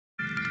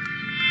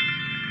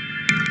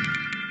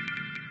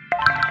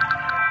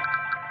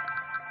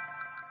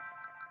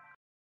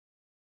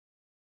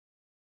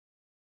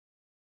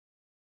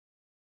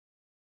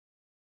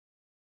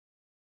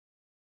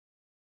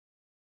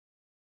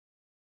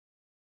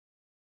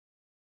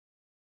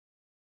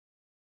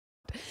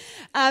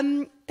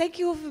Thank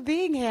you all for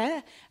being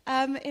here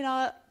in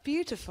our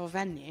beautiful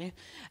venue.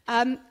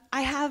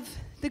 I have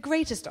the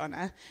greatest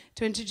honour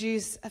to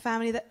introduce a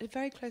family that is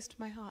very close to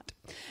my heart.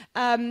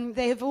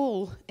 They have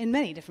all, in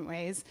many different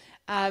ways,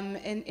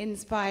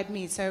 inspired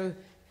me, so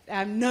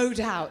no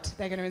doubt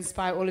they're going to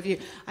inspire all of you.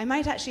 I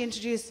might actually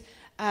introduce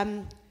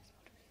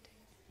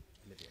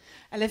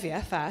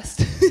Olivia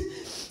first.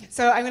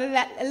 So I'm going to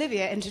let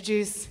Olivia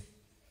introduce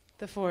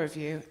the four of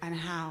you and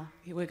how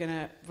we're going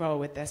to roll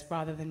with this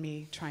rather than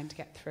me trying to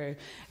get through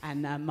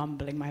and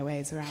mumbling my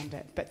ways around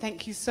it. But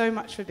thank you so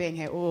much for being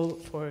here, all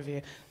four of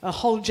you. A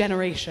whole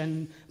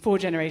generation, 4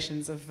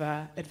 generations of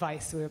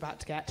advice we're about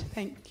to get.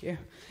 Thank you.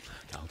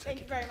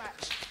 Thank you very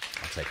much.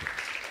 I'll take it.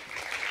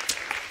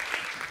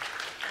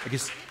 I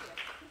guess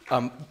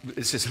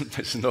this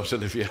is not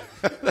Olivia.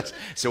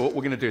 So what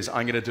we're going to do is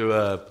I'm going to do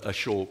a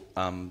short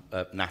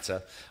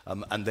natter,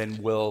 and then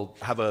we'll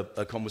have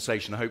a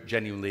conversation. I hope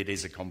genuinely it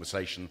is a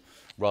conversation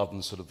rather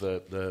than sort of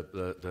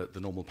the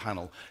normal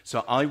panel.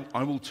 So I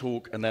will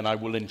talk, and then I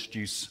will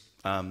introduce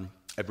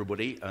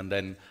everybody, and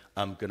then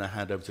I'm going to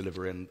hand over to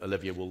Olivia, and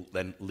Olivia will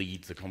then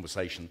lead the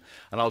conversation.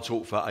 And I'll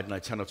talk for, I don't know,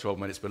 10 or 12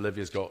 minutes, but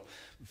Olivia's got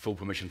full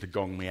permission to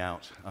gong me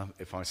out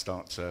if I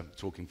start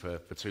talking for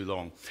too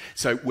long.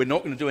 So we're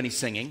not going to do any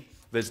singing.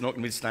 There's not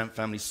going to be Stamp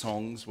family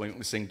songs. We're not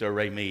going to sing Do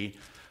Re Mi.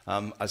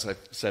 As I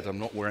said, I'm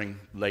not wearing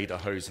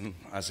lederhosen,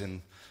 as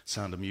in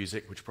Sound of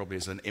Music, which probably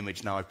is an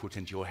image now I put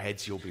into your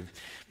heads. You'll be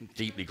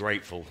deeply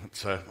grateful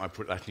that I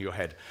put that in your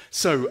head.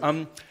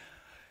 So,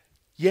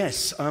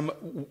 yes,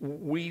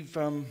 we've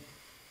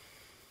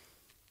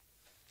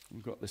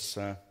got this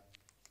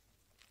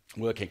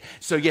working.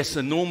 So yes,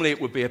 so normally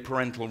it would be a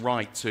parental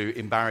right to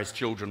embarrass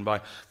children by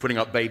putting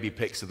up baby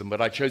pics of them,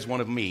 but I chose one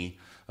of me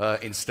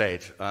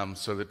instead,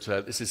 so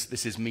that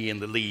this is me in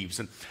the leaves,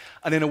 and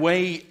in a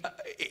way,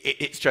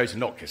 it's chosen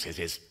not because it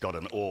has got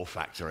an awe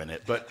factor in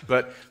it,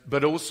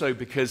 but also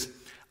because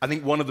I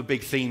think one of the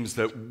big themes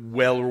that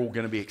we're all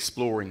going to be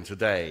exploring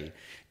today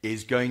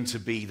is going to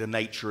be the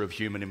nature of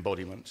human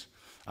embodiment,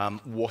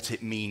 what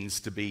it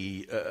means to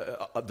be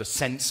the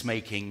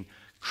sense-making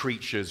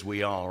creatures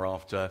we are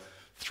after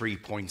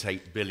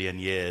 3.8 billion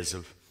years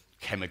of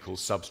chemical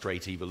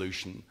substrate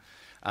evolution.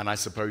 And I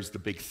suppose the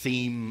big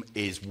theme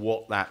is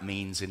what that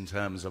means in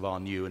terms of our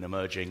new and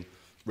emerging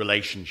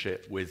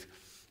relationship with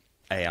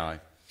AI.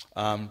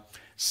 And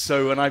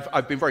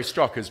I've been very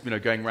struck as,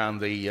 going around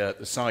the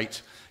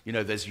site,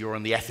 you're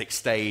on the ethics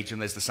stage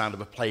and there's the sound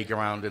of a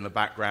playground in the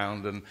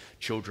background and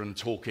children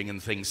talking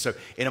and things. So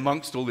in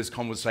amongst all this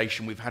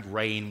conversation, we've had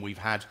rain,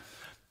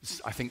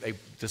 I think they've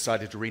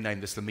decided to rename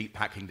this the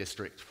Meatpacking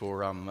District for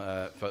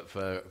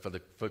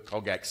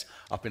CogX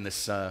up in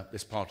this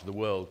part of the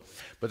world.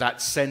 But that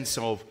sense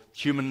of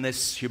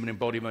humanness, human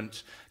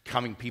embodiment,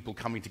 people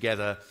coming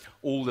together,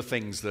 all the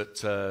things that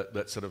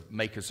sort of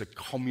make us a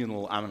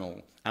communal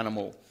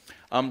animal.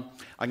 I'm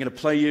going to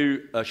play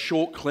you a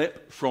short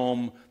clip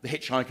from The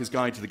Hitchhiker's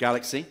Guide to the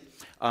Galaxy.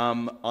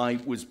 I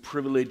was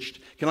privileged.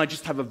 Can I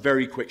just have a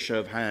very quick show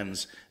of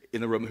hands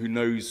in the room who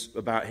knows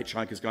about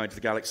Hitchhiker's Guide to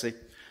the Galaxy?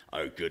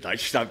 Oh, good.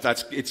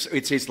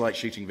 It is like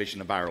shooting fish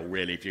in a barrel,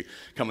 really, if you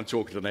come and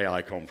talk at an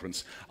AI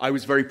conference. I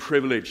was very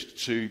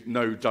privileged to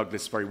know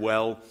Douglas very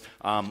well.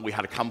 We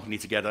had a company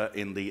together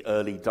in the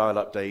early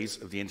dial-up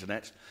days of the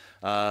internet.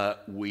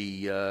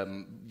 We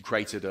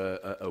created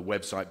a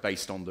website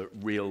based on the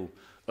real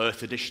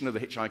Earth edition of The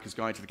Hitchhiker's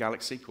Guide to the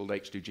Galaxy called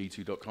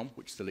h2g2.com,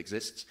 which still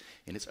exists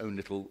in its own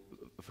little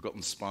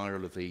forgotten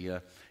spiral of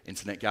the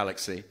internet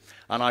galaxy.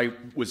 And I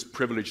was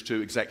privileged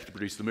to executive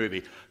produce the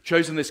movie.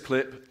 Chosen this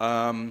clip.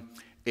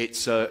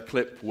 It's a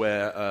clip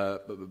where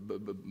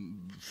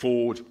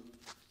Ford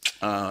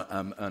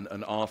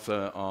and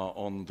Arthur are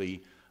on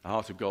the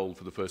Heart of Gold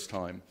for the first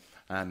time.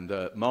 And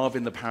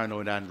Marvin, the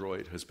paranoid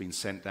android, has been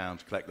sent down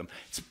to collect them.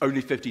 It's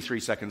only 53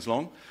 seconds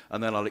long,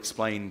 and then I'll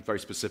explain very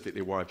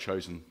specifically why I've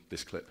chosen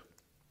this clip.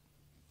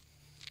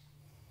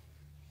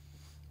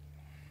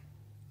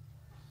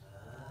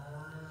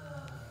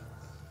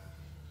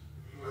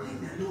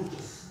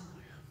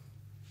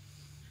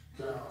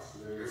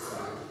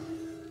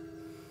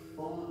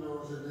 All the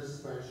doors in this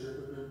spaceship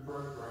have been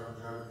programmed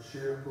to have a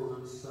cheerful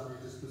and sunny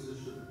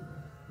disposition.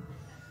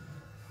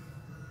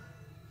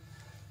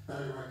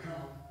 Anyway, come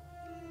on.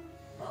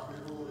 I've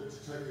been ordered to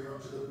take you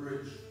up to the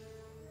bridge.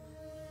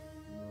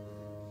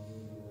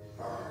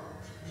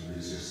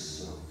 Please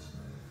yourself.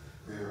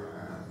 Here I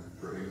am,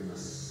 bringing the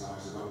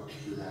size of a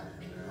planet,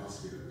 and they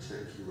ask me to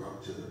take you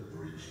up to the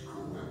bridge.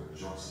 Call them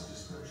job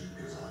satisfaction,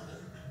 because I don't.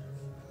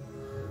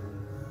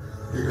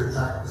 You can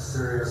thank the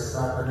Serious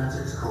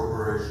Cybernetics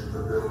Corporation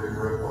for building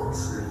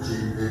robots with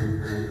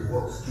GPP.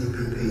 What's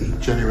GPP?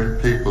 Genuine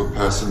People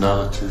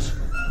Personalities.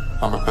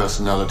 I'm a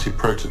personality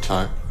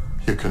prototype.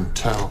 You can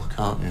tell,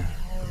 can't you?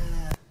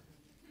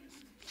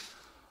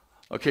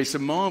 Okay, so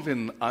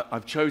Marvin,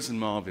 I've chosen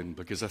Marvin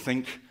because I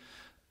think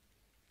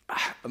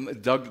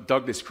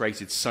Douglas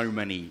created so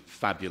many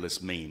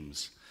fabulous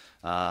memes.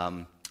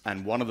 And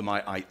one of them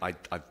I'm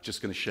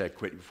just going to share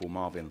quickly before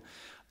Marvin.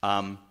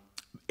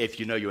 if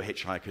you know your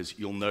hitchhikers,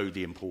 you'll know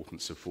the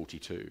importance of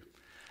 42.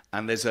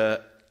 And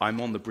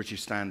I'm on the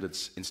British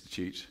Standards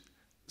Institute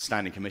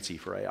Standing Committee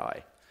for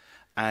AI.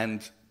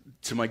 And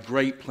to my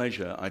great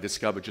pleasure, I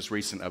discovered just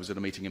recently, I was at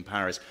a meeting in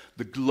Paris,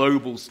 the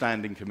Global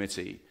Standing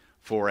Committee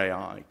for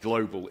AI,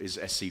 global, is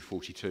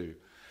SC42.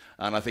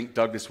 And I think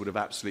Douglas would have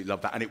absolutely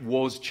loved that. And it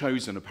was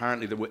chosen.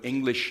 Apparently there were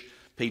English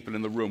people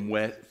in the room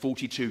where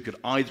 42 could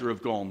either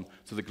have gone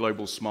to the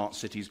Global Smart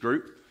Cities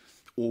group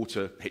or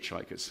to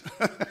hitchhikers.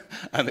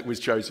 And it was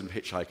chosen for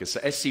hitchhikers. So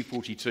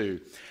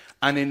SC42.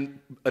 And in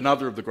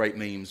another of the great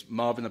memes,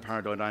 Marvin the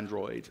Paranoid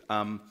Android,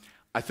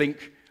 I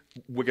think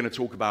we're going to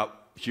talk about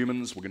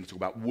humans, we're going to talk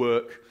about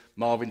work,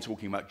 Marvin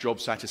talking about job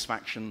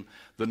satisfaction,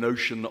 the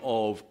notion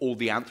of all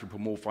the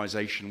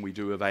anthropomorphization we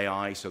do of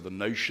AI, so the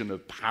notion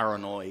of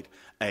paranoid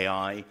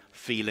AI,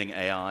 feeling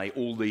AI,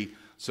 all the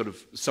sort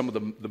of, some of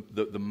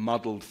the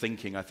muddled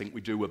thinking I think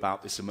we do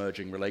about this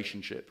emerging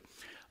relationship.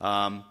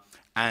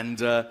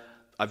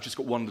 I've just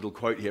got one little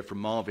quote here from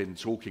Marvin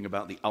talking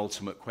about the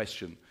ultimate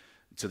question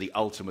to the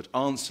ultimate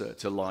answer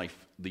to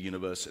life, the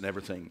universe, and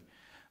everything.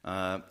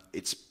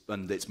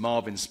 It's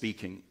Marvin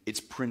speaking.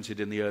 It's printed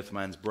in the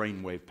Earthman's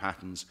brainwave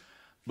patterns,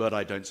 but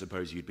I don't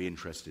suppose you'd be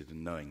interested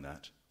in knowing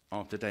that.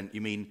 After Dent,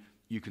 you mean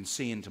you can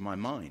see into my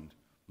mind?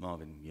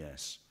 Marvin,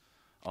 yes.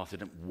 After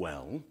Dent,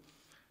 well,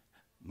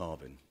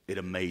 Marvin, it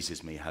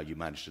amazes me how you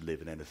manage to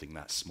live in anything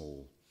that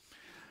small.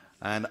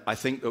 And I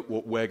think that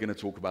what we're going to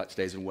talk about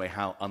today is in a way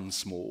how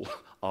unsmall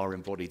our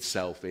embodied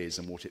self is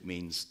and what it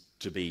means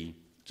to be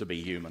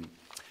human.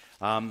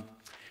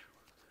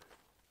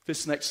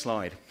 This next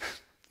slide.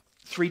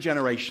 3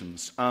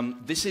 generations.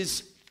 This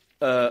is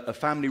a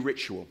family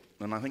ritual,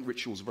 and I think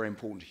rituals are very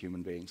important to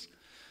human beings.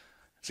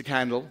 It's a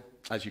candle,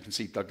 as you can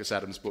see, Douglas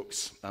Adams'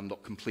 books,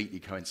 not completely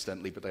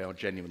coincidentally, but they are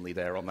genuinely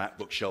there on that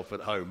bookshelf at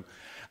home.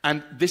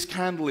 And this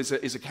candle is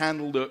a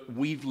candle that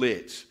we've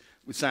lit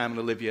with Sam and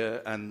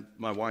Olivia and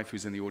my wife,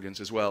 who's in the audience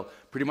as well,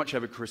 pretty much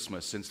every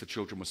Christmas since the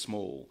children were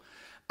small.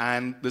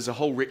 And there's a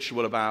whole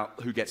ritual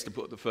about who gets to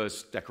put the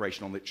first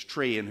decoration on which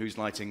tree and who's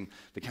lighting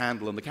the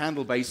candle. And the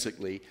candle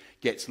basically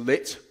gets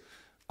lit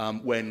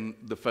when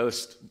the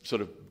first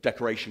sort of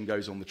decoration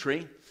goes on the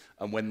tree,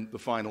 and when the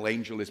final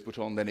angel is put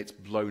on, then it's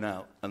blown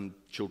out, and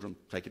children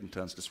take it in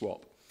turns to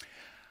swap.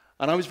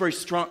 And I was very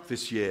struck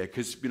this year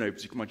because, you know,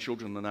 my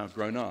children are now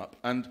grown up,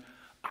 and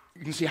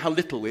you can see how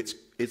little it's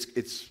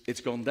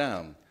gone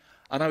down.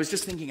 And I was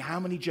just thinking, how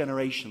many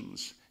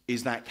generations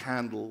is that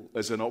candle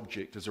as an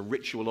object, as a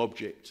ritual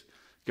object,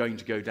 going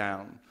to go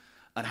down?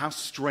 And how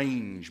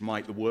strange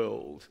might the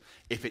world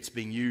if it's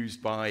being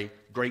used by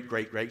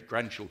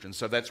great-great-great-grandchildren?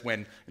 So that's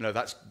when, you know,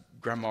 that's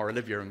Grandma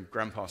Olivia and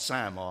Grandpa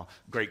Sam are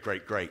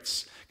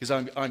great-great-greats. Because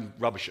I'm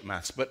rubbish at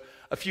maths, but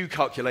a few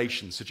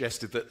calculations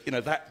suggested that, you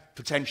know, that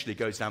potentially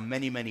goes down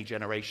many, many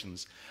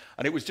generations.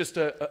 And it was just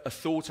a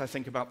thought, I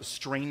think, about the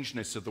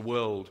strangeness of the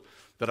world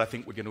that I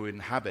think we're going to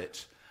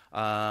inhabit.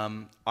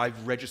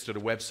 I've registered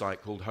a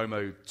website called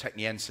Homo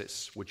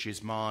Techniensis, which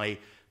is my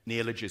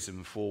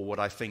neologism for what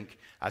I think,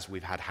 as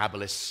we've had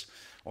habilis,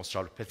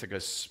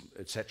 Australopithecus,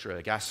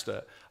 etc.,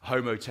 Agaster,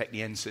 Homo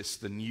techniensis,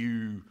 the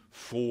new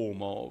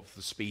form of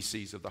the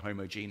species of the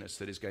Homo genus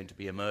that is going to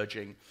be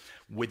emerging,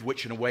 with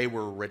which in a way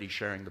we're already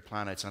sharing the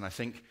planet. And I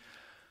think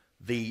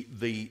the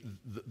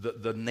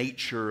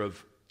nature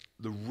of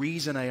the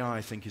reason AI,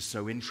 I think, is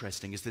so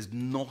interesting is there's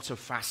not a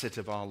facet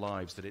of our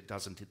lives that it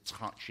doesn't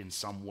touch in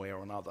some way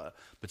or another,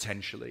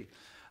 potentially.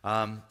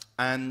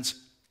 And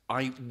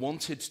I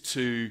wanted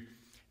to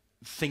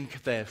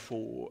think,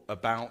 therefore,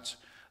 about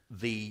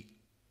the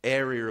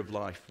area of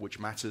life which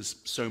matters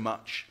so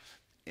much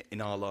in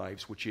our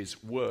lives, which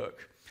is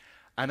work.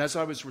 And as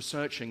I was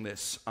researching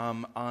this,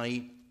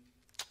 I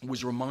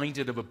was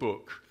reminded of a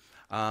book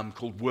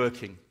called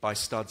Working by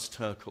Studs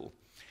Terkel.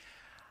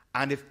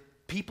 And if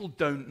people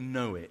don't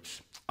know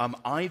it,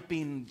 I've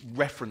been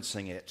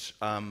referencing it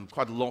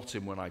quite a lot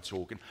in when I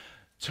talk. And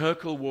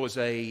Terkel was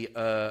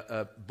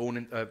born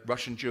in a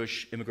Russian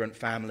Jewish immigrant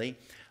family,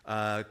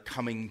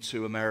 coming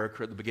to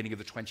America at the beginning of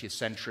the 20th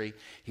century.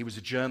 He was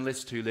a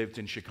journalist who lived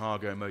in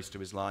Chicago most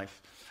of his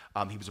life.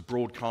 He was a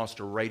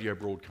broadcaster, a radio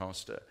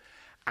broadcaster.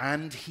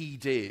 And he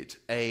did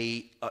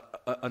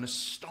an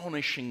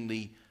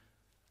astonishingly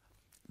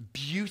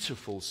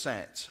beautiful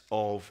set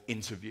of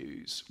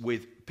interviews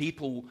with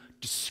people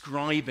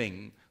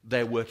describing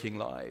their working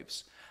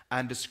lives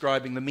and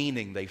describing the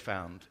meaning they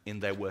found in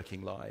their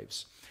working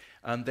lives.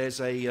 And there's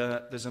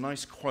a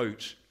nice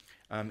quote.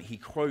 He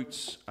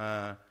quotes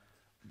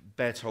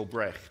Bertolt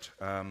Brecht,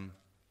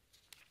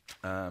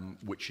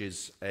 which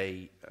is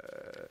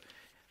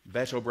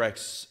Bertolt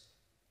Brecht's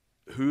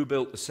Who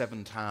Built the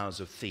Seven Towers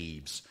of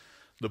Thebes?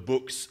 The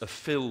books are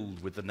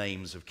filled with the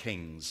names of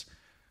kings.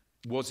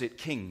 Was it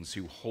kings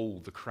who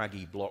hauled the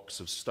craggy blocks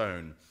of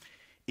stone?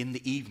 In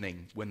the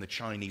evening, when the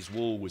Chinese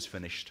wall was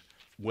finished,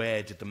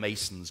 where did the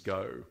masons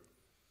go?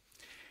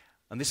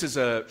 And this is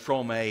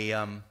from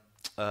a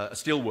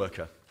steel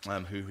worker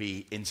who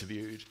he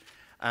interviewed.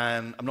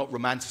 And I'm not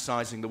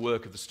romanticizing the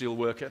work of the steel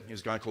worker. He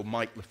was a guy called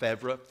Mike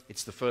Lefebvre.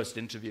 It's the first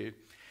interview.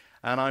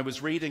 And I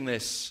was reading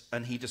this,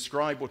 and he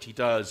described what he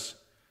does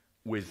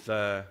with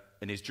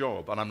in his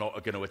job. And I'm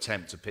not going to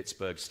attempt a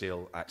Pittsburgh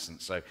Steel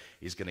accent, so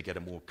he's going to get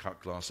a more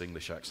cut-glass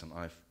English accent.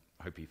 I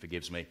hope he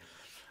forgives me.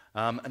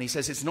 And he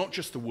says, it's not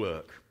just the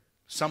work.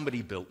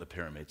 Somebody built the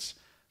pyramids.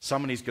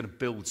 Somebody's going to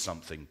build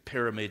something.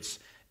 Pyramids,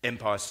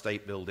 Empire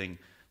State Building.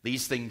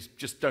 These things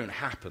just don't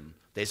happen.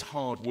 There's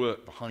hard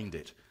work behind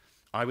it.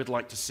 I would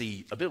like to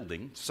see a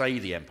building, say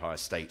the Empire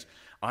State.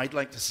 I'd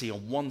like to see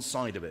on one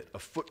side of it a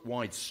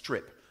foot-wide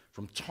strip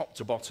from top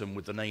to bottom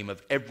with the name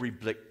of every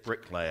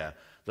bricklayer,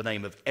 the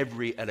name of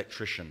every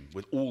electrician,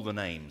 with all the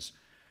names.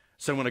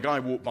 So when a guy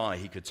walked by,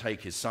 he could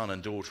take his son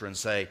and daughter and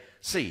say,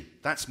 see,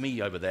 that's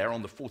me over there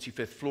on the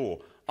 45th floor.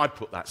 I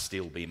put that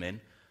steel beam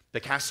in.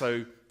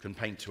 Picasso can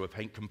point to a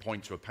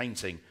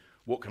painting.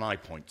 What can I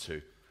point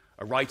to?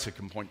 A writer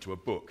can point to a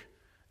book.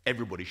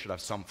 Everybody should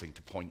have something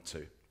to point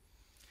to.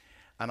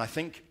 And I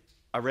think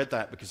I read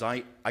that because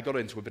I got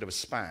into a bit of a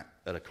spat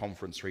at a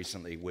conference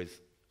recently with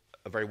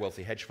a very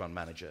wealthy hedge fund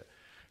manager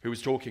who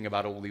was talking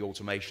about all the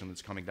automation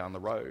that's coming down the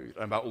road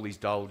and about all these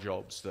dull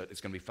jobs that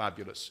it's going to be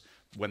fabulous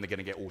when they're going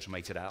to get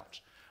automated out.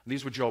 And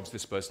these were jobs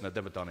this person had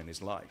never done in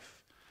his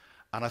life.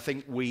 And I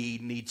think we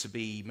need to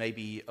be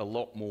maybe a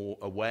lot more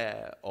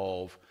aware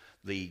of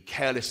the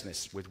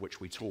carelessness with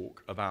which we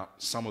talk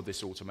about some of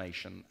this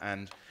automation.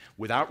 And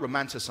without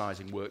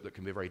romanticizing work that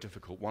can be very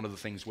difficult, one of the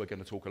things we're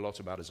going to talk a lot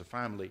about as a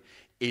family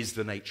is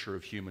the nature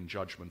of human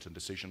judgment and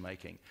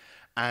decision-making.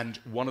 And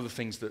one of the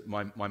things that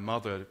my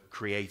mother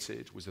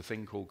created was a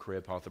thing called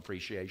Career Path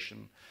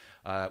Appreciation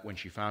when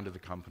she founded the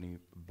company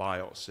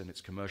Bioss in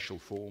its commercial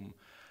form.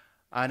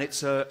 And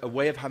it's a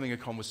way of having a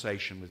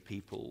conversation with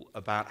people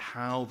about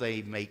how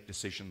they make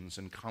decisions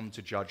and come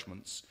to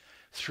judgments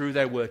through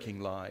their working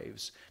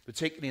lives,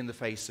 particularly in the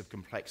face of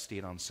complexity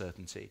and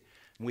uncertainty.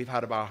 And we've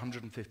had about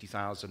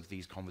 150,000 of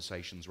these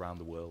conversations around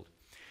the world,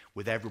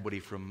 with everybody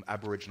from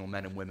Aboriginal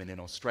men and women in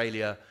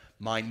Australia,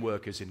 mine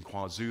workers in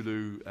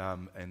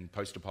KwaZulu, in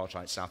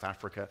post-apartheid South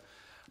Africa.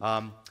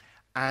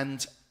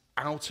 And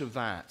out of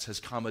that has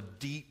come a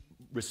deep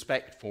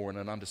respect for and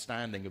an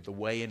understanding of the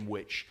way in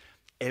which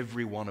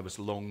every one of us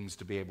longs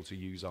to be able to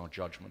use our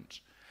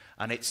judgment.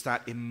 And it's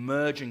that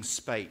emerging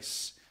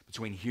space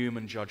between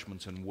human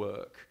judgment and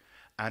work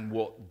and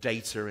what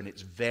data in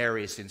its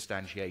various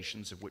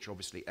instantiations, of which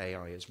obviously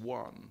AI is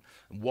one,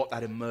 and what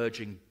that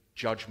emerging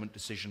judgment,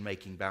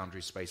 decision-making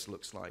boundary space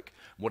looks like,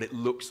 what it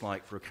looks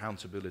like for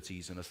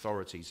accountabilities and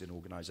authorities in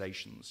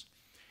organizations.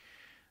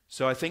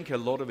 So I think a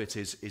lot of it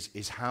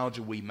is how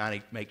do we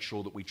make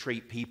sure that we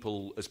treat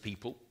people,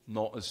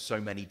 not as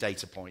so many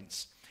data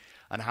points,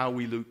 and how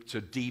we look to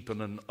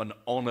deepen and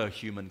honor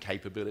human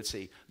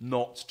capability,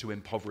 not to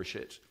impoverish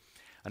it,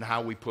 and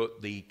how we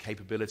put the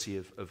capability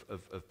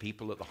of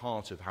people at the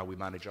heart of how we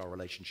manage our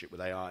relationship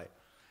with AI.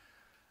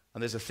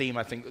 And there's a theme,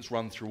 I think, that's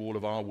run through all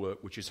of our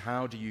work, which is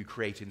how do you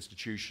create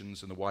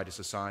institutions in the wider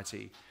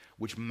society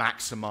which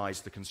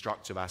maximize the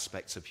constructive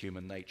aspects of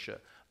human nature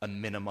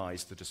and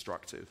minimize the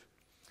destructive.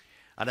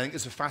 And I think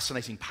there's a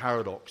fascinating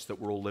paradox that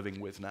we're all living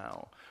with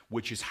now,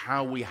 which is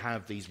how we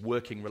have these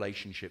working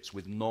relationships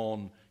with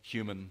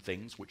non-human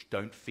things which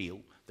don't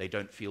feel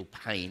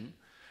pain,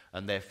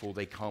 and therefore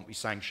they can't be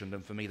sanctioned.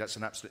 And for me, that's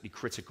an absolutely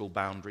critical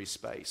boundary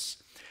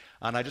space.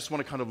 And I just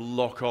want to kind of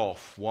lock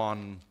off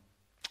one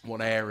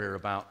area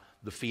about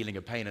the feeling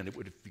of pain, and it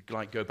would, if you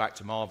like, go back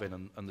to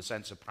Marvin and the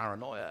sense of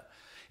paranoia.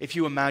 If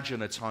you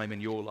imagine a time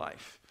in your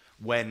life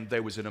when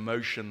there was an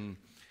emotion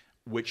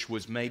which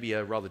was maybe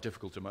a rather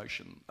difficult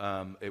emotion,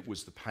 it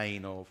was the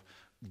pain of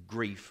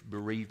grief,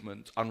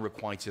 bereavement,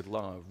 unrequited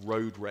love,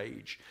 road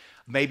rage,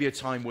 maybe a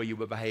time where you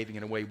were behaving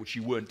in a way which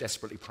you weren't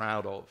desperately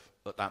proud of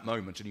at that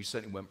moment, and you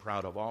certainly weren't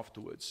proud of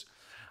afterwards.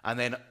 And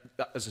then,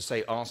 as I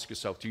say, ask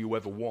yourself, do you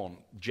ever want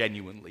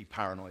genuinely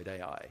paranoid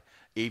AI,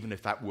 even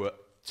if that were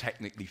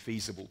technically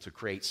feasible to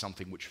create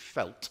something which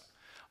felt?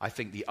 I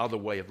think the other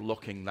way of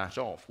locking that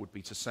off would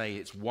be to say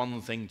it's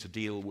one thing to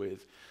deal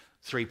with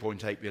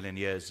 3.8 billion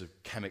years of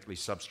chemically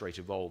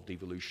substrate-evolved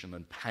evolution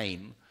and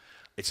pain.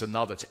 It's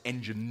another to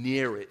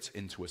engineer it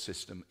into a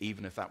system,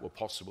 even if that were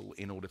possible,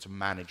 in order to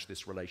manage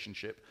this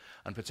relationship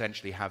and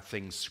potentially have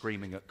things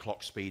screaming at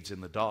clock speeds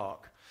in the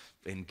dark,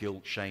 in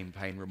guilt, shame,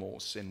 pain,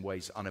 remorse, in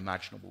ways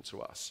unimaginable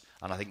to us.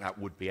 And I think that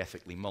would be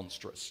ethically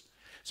monstrous.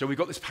 So we've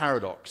got this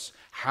paradox.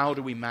 How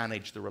do we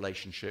manage the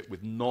relationship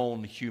with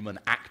non-human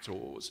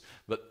actors,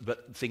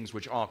 but things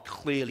which are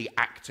clearly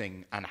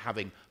acting and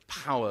having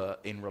power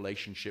in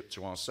relationship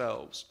to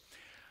ourselves?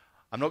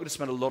 I'm not going to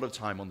spend a lot of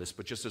time on this,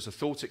 but just as a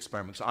thought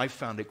experiment, I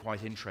found it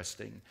quite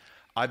interesting.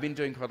 I've been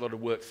doing quite a lot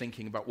of work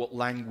thinking about what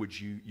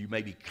language you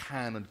maybe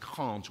can and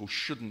can't or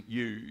shouldn't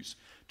use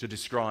to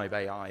describe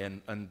AI,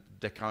 and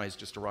Dekai has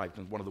just arrived,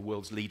 and one of the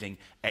world's leading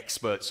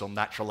experts on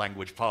natural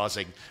language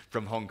parsing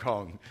from Hong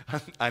Kong.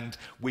 And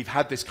we've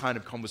had this kind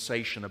of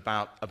conversation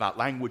about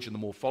language and the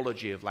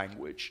morphology of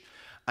language.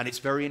 And it's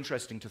very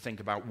interesting to think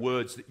about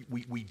words that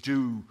we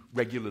do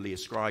regularly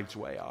ascribe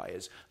to AI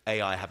as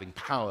AI having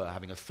power,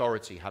 having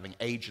authority, having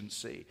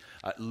agency,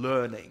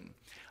 learning.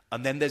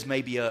 And then there's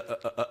maybe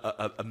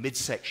a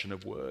midsection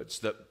of words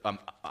that, and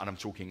I'm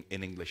talking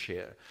in English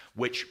here,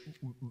 which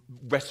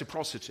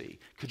reciprocity.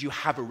 Could you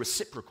have a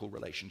reciprocal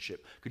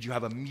relationship? Could you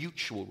have a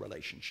mutual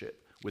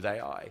relationship with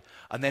AI?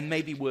 And then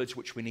maybe words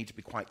which we need to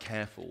be quite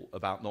careful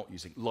about not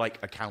using, like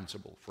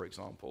accountable, for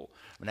example.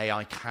 An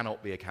AI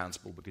cannot be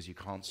accountable because you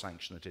can't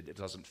sanction it, it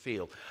doesn't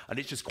feel. And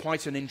it's just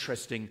quite an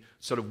interesting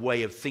sort of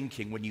way of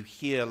thinking when you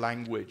hear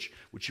language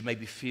which you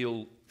maybe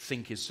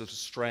think is sort of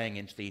straying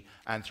into the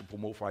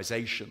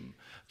anthropomorphization,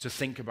 to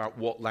think about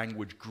what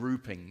language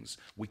groupings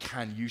we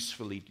can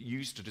usefully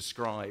use to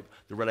describe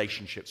the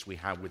relationships we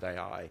have with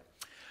AI.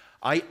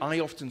 I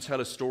often tell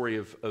a story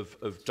of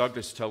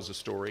Douglas tells a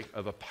story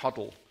of a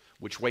puddle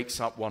which wakes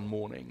up one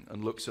morning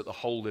and looks at the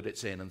hole that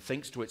it's in and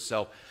thinks to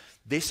itself,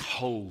 this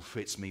hole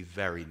fits me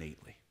very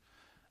neatly.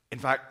 In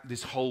fact,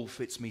 this hole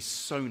fits me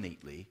so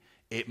neatly,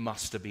 it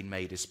must have been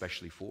made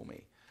especially for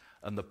me.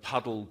 And the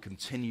puddle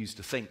continues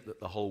to think that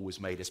the hole was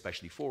made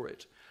especially for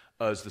it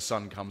as the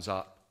sun comes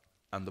up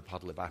and the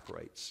puddle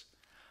evaporates.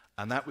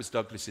 And that was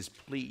Douglas's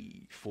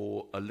plea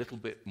for a little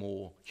bit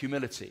more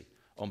humility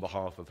on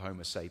behalf of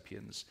Homo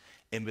sapiens,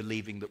 in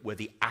believing that we're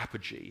the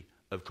apogee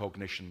of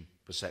cognition,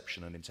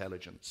 perception, and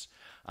intelligence.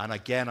 And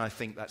again, I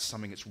think that's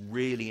something that's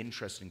really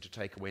interesting to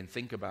take away and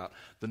think about,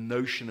 the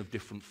notion of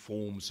different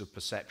forms of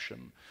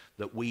perception,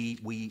 that we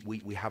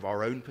have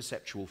our own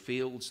perceptual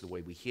fields, the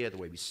way we hear, the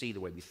way we see, the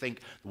way we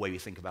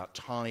think about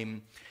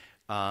time.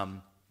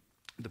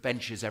 The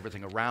benches,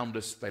 everything around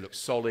us, they look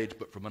solid,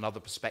 but from another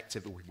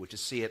perspective, if we were to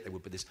see it, there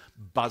would be this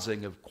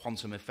buzzing of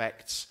quantum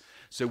effects.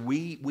 So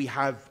we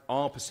have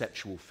our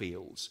perceptual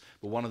fields,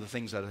 but one of the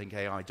things that I think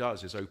AI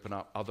does is open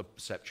up other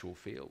perceptual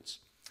fields.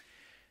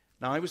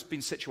 Now, I've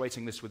been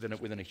situating this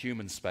within a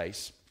human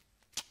space,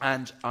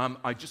 and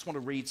I just want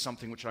to read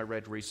something which I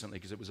read recently,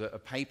 because it was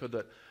a paper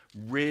that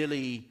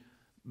really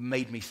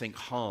made me think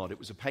hard. It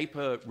was a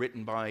paper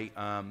written by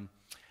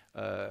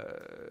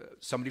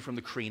somebody from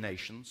the Cree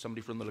Nation,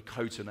 somebody from the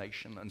Lakota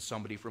Nation, and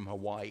somebody from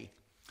Hawaii.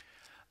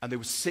 And they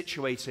were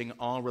situating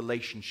our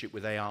relationship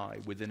with AI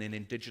within an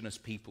indigenous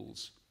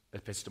people's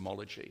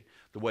epistemology,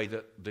 the way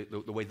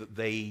that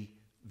they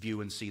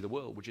view and see the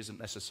world, which isn't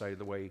necessarily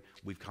the way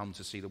we've come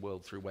to see the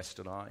world through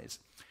Western eyes.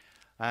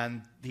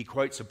 And he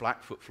quotes a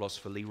Blackfoot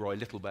philosopher, Leroy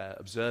Littlebear,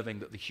 observing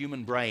that the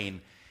human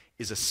brain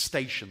is a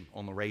station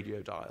on the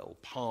radio dial,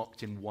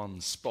 parked in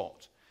one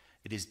spot.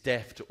 It is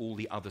deaf to all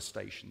the other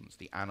stations,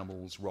 the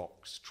animals,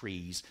 rocks,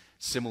 trees,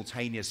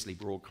 simultaneously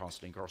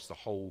broadcasting across the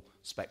whole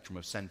spectrum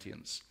of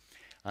sentience.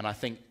 And I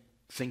think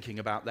thinking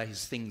about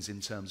these things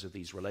in terms of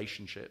these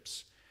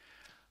relationships.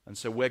 And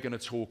so we're going to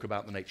talk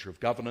about the nature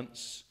of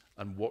governance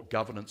and what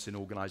governance in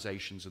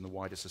organizations and the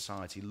wider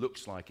society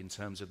looks like in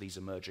terms of these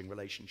emerging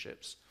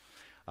relationships.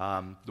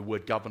 The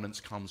word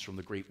governance comes from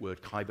the Greek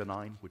word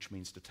kaibenein, which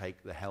means to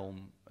take the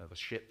helm of a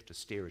ship, to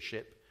steer a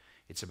ship.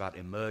 It's about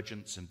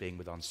emergence and being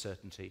with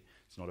uncertainty.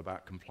 It's not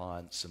about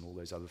compliance and all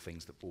those other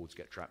things that boards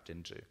get trapped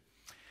into.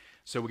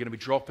 So we're going to be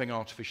dropping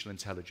artificial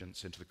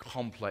intelligence into the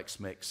complex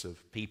mix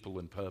of people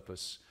and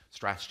purpose,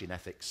 strategy and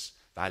ethics,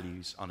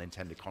 values,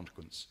 unintended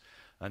consequence.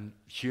 And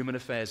human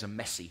affairs are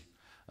messy,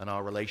 and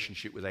our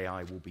relationship with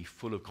AI will be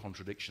full of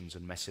contradictions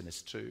and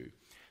messiness too.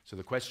 So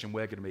the question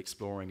we're going to be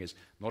exploring is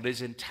not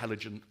is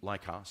intelligent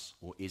like us,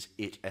 or is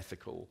it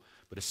ethical,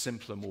 but a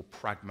simpler, more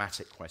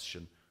pragmatic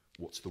question: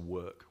 what's the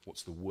work?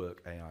 What's the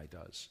work AI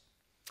does?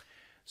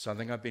 So I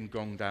think I've been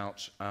gonged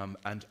out, and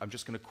I'm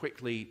just going to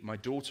quickly, my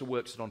daughter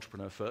works at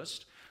Entrepreneur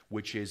First,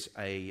 which is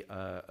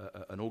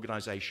an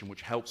organization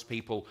which helps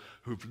people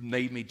who've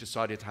maybe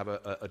decided to have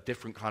a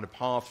different kind of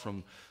path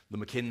from the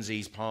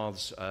McKinsey's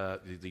paths,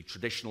 the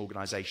traditional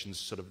organizations.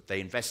 Sort of, they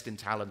invest in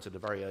talent at a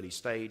very early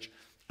stage,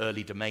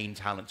 early domain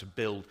talent to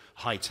build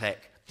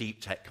high-tech,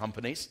 deep-tech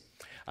companies.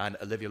 And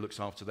Olivia looks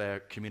after their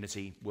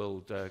community,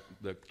 the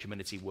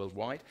community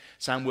worldwide.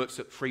 Sam works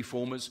at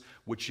Freeformers,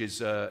 which is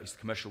the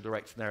commercial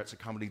director there. It's a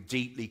company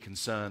deeply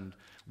concerned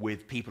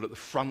with people at the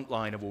front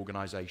line of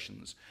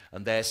organizations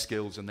and their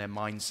skills and their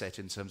mindset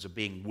in terms of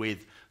being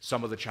with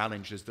some of the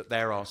challenges that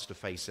they're asked to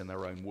face in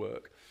their own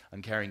work,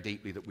 and caring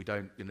deeply that we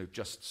don't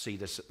just see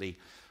this at the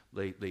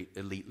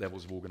elite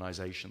levels of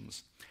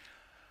organizations.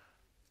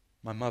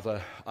 My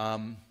mother...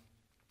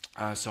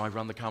 So I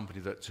run the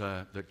company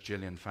that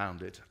Gillian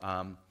founded.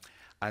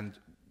 And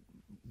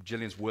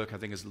Gillian's work, I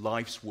think, his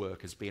life's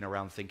work, has been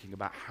around thinking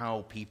about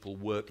how people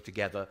work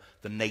together,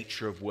 the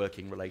nature of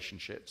working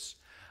relationships.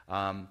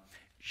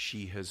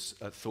 She has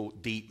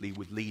thought deeply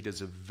with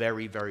leaders of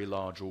very, very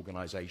large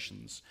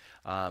organizations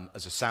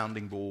as a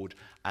sounding board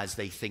as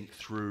they think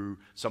through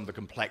some of the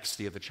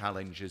complexity of the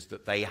challenges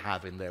that they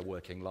have in their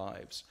working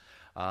lives.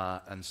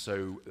 And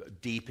so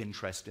deep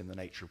interest in the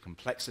nature of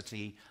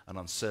complexity and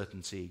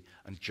uncertainty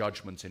and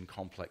judgment in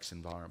complex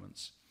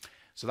environments.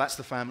 So that's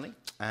the family,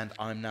 and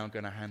I'm now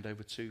going to hand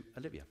over to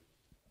Olivia.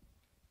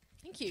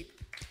 Thank you.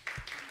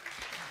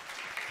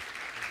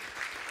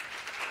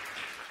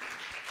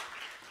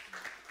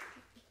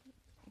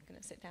 I'm going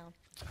to sit down.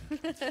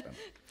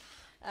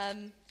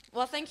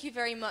 Well, thank you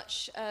very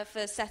much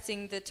for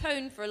setting the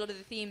tone for a lot of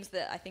the themes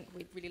that I think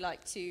we'd really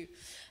like to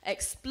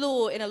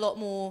explore in a lot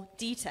more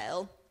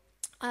detail.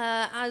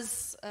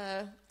 As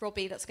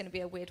Robbie, that's going to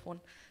be a weird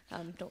one,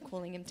 not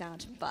calling him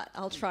Dad, but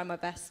I'll try my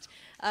best,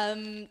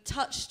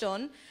 touched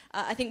on,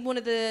 I think one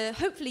of the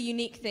hopefully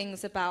unique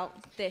things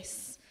about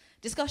this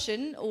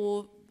discussion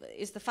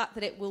is the fact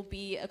that it will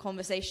be a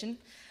conversation,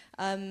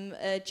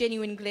 a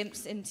genuine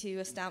glimpse into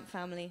a Stamp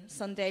family.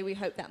 Sunday, we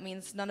hope that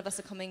means none of us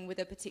are coming with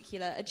a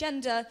particular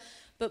agenda,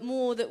 but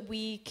more that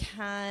we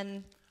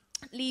can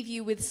leave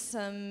you with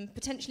some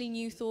potentially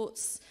new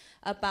thoughts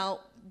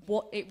about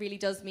what it really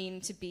does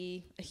mean to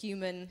be a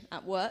human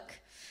at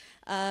work.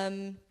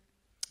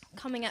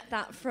 Coming at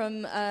that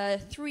from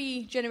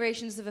 3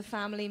 generations of a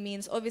family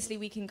means obviously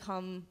we can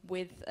come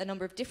with a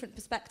number of different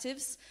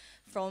perspectives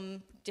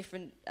from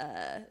different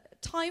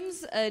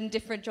times and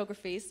different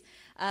geographies.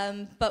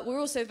 But we're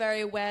also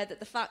very aware that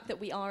the fact that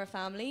we are a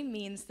family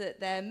means that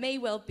there may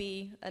well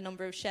be a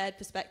number of shared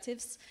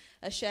perspectives,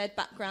 a shared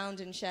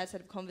background and shared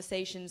set of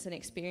conversations and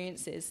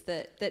experiences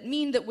that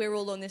mean that we're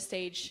all on this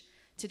stage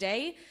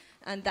today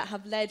and that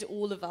have led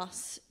all of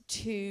us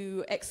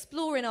to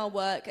explore in our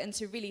work and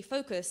to really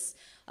focus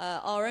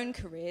our own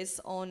careers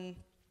on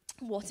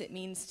what it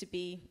means to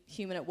be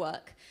human at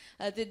work.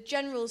 The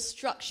general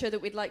structure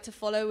that we'd like to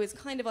follow is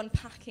kind of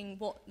unpacking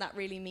what that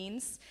really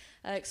means,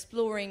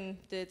 exploring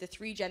the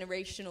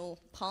 3-generational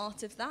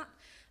part of that,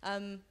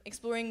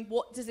 exploring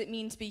what does it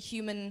mean to be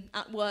human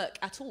at work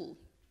at all,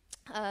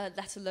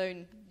 let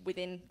alone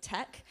within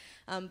tech.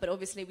 But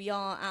obviously we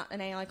are at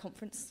an AI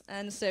conference,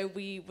 and so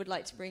we would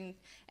like to bring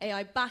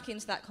AI back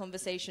into that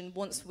conversation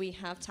once we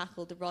have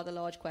tackled the rather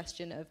large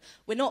question of,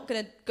 we're not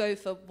going to go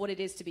for what it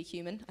is to be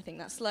human. I think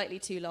that's slightly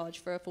too large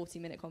for a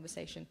 40-minute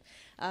conversation,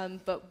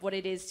 but what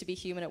it is to be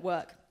human at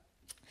work.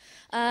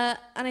 And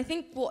I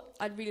think what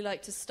I'd really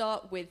like to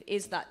start with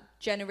is that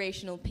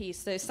generational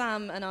piece. So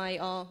Sam and I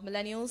are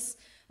millennials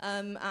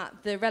at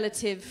the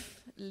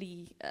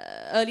relatively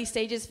early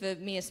stages, for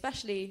me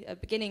especially,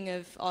 beginning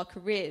of our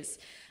careers.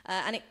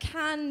 And it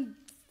can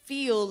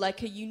feel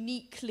like a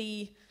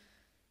uniquely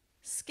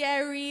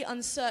scary,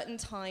 uncertain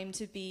time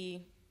to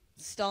be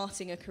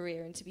starting a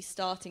career and to be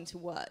starting to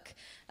work.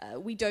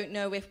 We don't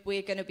know if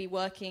we're going to be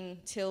working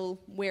till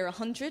we're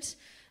 100.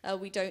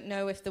 We don't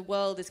know if the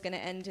world is going to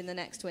end in the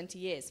next 20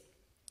 years.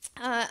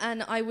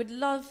 And I would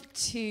love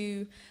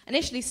to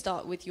initially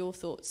start with your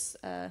thoughts,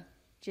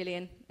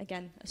 Gillian,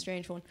 again, a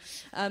strange one,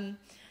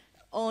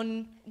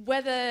 on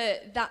whether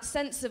that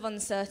sense of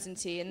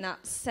uncertainty and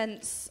that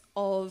sense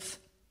of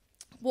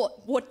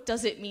what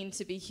does it mean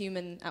to be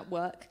human at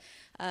work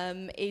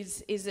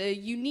is a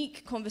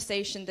unique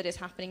conversation that is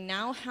happening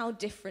now. How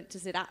different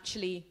does it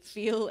actually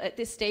feel at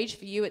this stage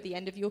for you at the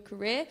end of your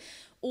career?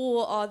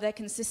 Or are there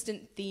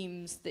consistent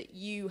themes that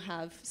you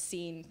have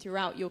seen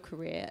throughout your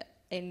career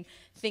in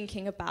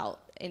thinking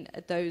about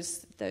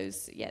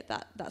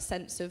that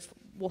sense of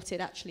what it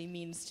actually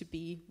means to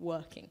be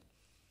working?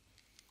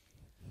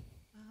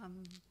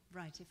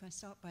 Right, if I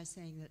start by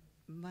saying that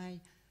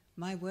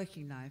my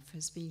working life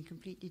has been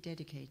completely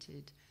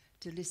dedicated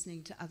to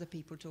listening to other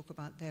people talk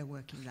about their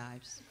working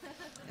lives.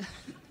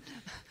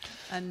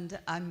 And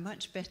I'm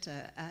much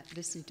better at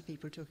listening to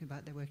people talking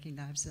about their working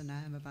lives than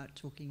I am about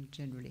talking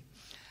generally.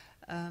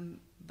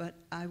 But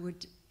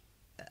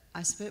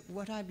I suppose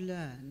what I've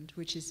learned,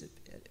 which is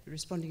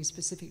responding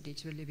specifically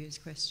to Olivia's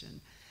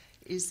question,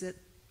 is that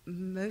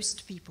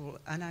most people,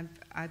 and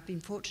I've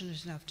been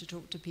fortunate enough to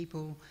talk to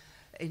people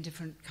in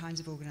different kinds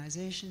of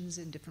organizations,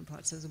 in different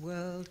parts of the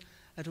world,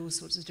 at all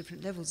sorts of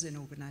different levels in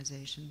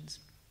organizations.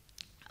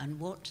 And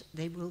what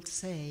they will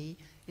say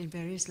in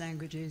various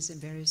languages, in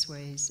various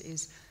ways,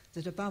 is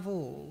that above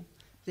all,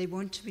 they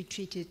want to be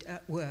treated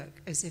at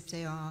work as if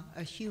they are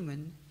a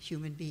human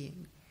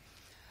being.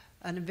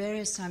 And at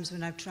various times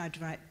when I've tried to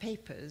write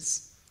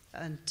papers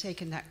and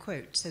taken that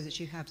quote so that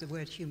you have the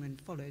word human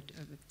followed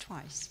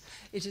twice,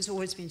 it has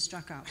always been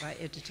struck out by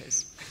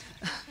editors.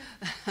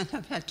 And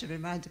I've had to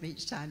remind them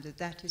each time that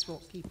that is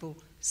what people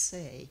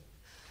say.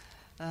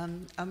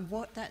 And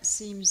what that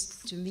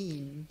seems to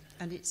mean,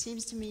 and it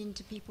seems to mean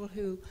to people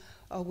who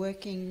are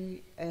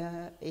working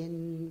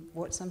in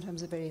what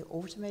sometimes are very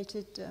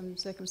automated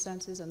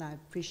circumstances, and I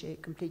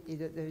appreciate completely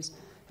that those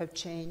have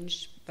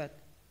changed, but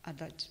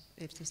I'd like to,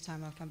 if there's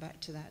time, I'll come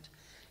back to that.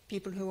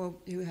 People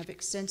who have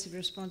extensive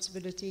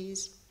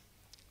responsibilities,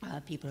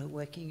 people who are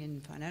working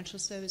in financial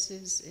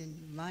services,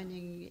 in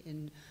mining,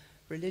 in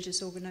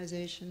religious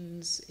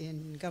organizations,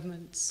 in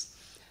governments.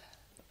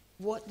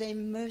 What they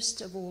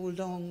most of all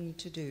long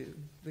to do,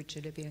 which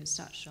Olivia has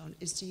touched on,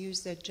 is to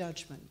use their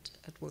judgment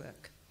at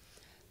work.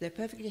 They're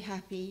perfectly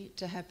happy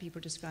to have people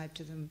describe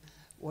to them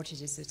what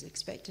it is that's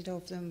expected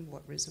of them,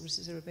 what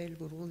resources are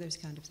available, all those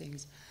kind of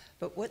things.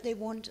 But what they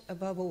want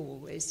above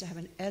all is to have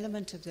an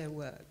element of their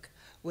work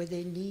where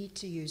they need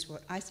to use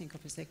what I think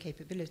of as their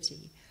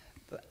capability.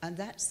 And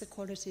that's the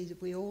quality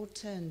that we all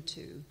turn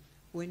to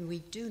when we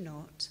do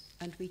not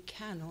and we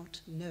cannot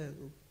know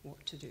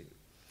what to do.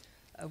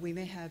 We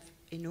may have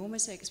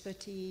enormous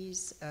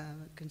expertise,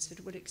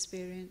 considerable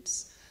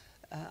experience,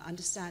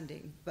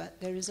 understanding, but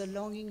there is a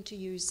longing to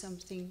use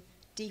something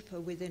deeper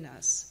within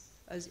us,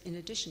 as in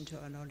addition to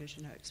our knowledge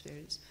and our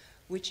experience,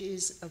 which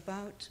is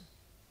about,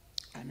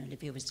 and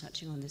Olivia was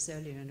touching on this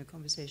earlier in a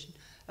conversation,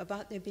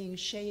 about there being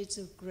shades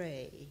of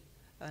grey,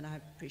 and I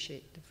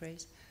appreciate the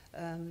phrase,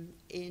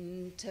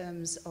 in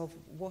terms of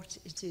what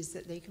it is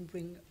that they can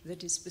bring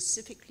that is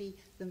specifically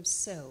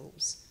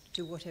themselves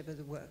to whatever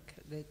the work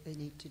that they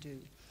need to do.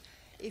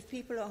 If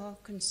people are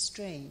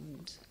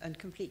constrained and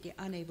completely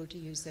unable to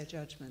use their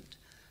judgment,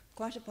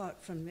 quite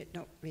apart from it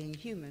not being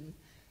human,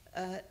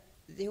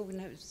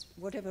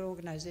 whatever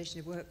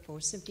organisation they work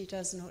for simply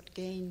does not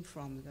gain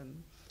from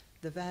them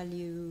the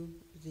value,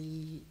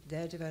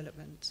 their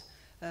development,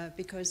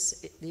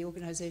 because the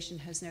organisation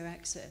has no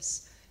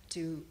access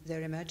to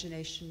their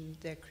imagination,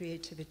 their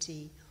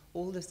creativity,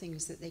 all the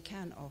things that they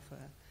can offer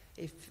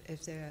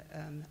if they're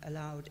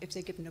allowed, if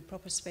they're given a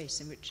proper space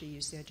in which to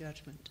use their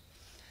judgment.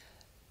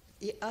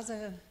 The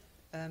other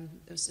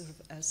sort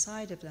of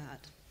side of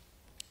that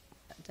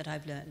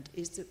I've learned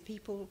is that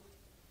people,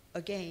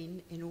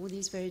 again, in all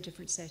these very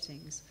different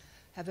settings,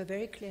 have a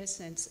very clear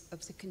sense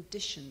of the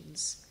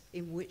conditions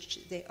in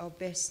which they are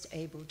best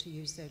able to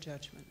use their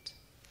judgment.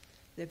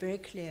 They're very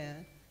clear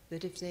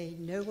that if they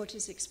know what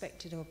is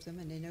expected of them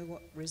and they know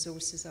what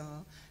resources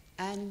are,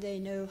 and they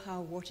know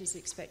how what is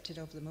expected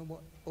of them, and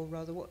what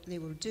they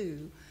will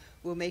do,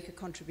 will make a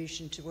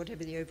contribution to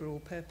whatever the overall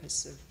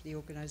purpose of the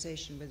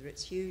organisation, whether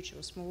it's huge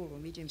or small or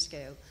medium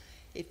scale.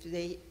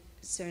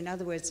 So in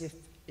other words, if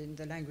in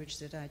the language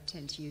that I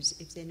tend to use,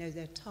 if they know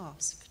they're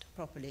tasked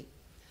properly,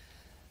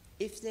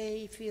 if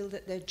they feel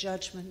that their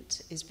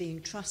judgment is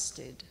being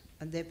trusted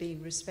and they're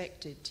being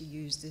respected to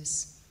use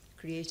this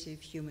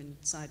creative human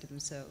side of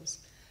themselves,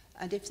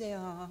 and if they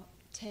are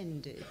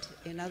tended,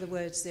 in other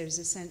words, there is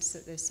a sense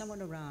that there's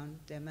someone around,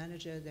 their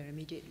manager, their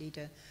immediate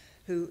leader,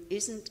 who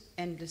isn't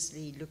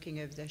endlessly looking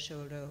over their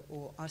shoulder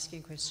or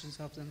asking questions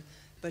of them,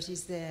 but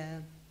is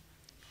there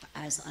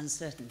as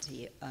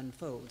uncertainty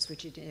unfolds,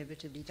 which it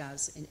inevitably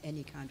does in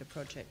any kind of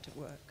project at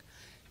work.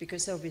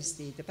 Because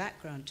obviously the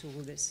background to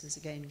all this, as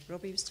again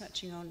Robbie was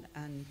touching on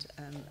and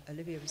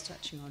Olivia was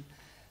touching on,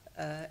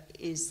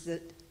 is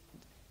that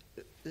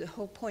the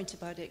whole point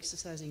about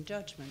exercising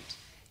judgment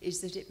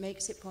is that it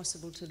makes it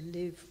possible to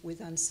live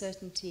with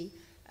uncertainty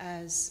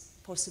as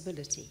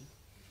possibility.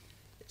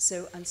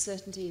 So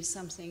uncertainty is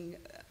something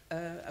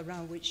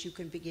around which you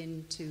can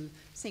begin to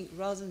think,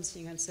 rather than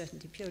seeing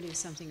uncertainty purely as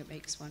something that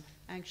makes one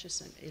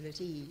anxious and ill at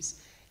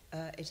ease.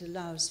 It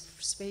allows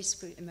space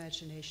for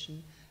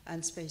imagination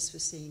and space for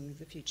seeing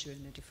the future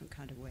in a different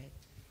kind of way.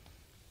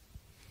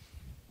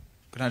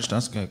 Could I just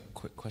ask a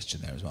quick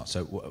question there as well?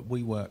 So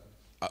we work,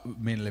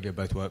 me and Olivia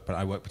both work, but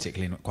I work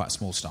particularly in quite a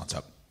small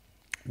startup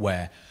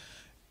where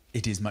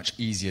it is much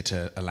easier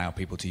to allow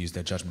people to use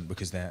their judgment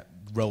because their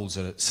roles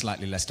are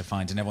slightly less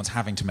defined and everyone's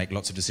having to make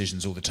lots of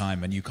decisions all the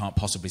time, and you can't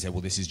possibly say,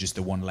 well, this is just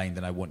the one lane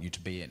that I want you to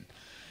be in.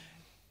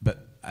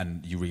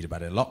 And you read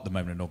about it a lot, the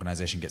moment an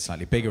organisation gets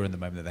slightly bigger and the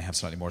moment that they have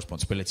slightly more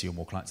responsibility or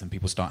more clients, and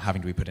people start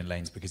having to be put in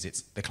lanes because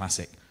it's the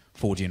classic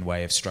Fordian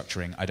way of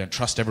structuring. I don't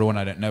trust everyone,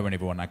 I don't know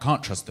everyone, I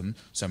can't trust them,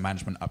 so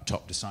management up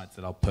top decides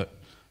that I'll put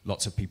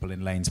lots of people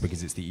in lanes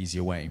because it's the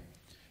easier way.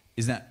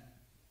 Is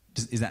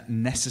that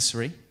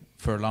necessary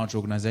for a large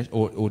organisation,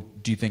 or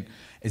do you think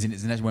is it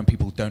necessary when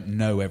people don't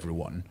know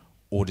everyone,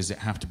 or does it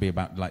have to be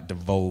about like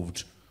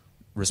devolved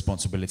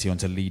responsibility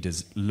onto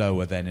leaders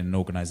lower than in an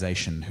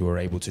organisation who are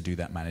able to do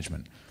that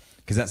management?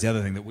 Because that's the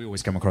other thing that we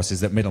always come across,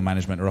 is that middle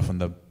management are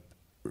often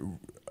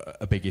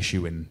a big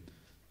issue in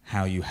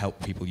how you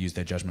help people use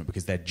their judgment,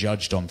 because they're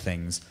judged on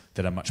things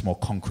that are much more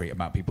concrete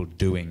about people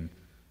doing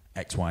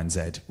X, Y, and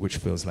Z, which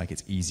feels like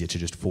it's easier to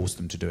just force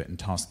them to do it and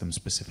task them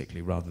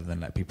specifically rather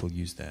than let people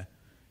use their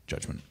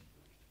judgment.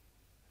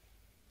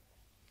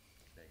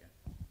 There you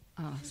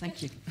go. Oh,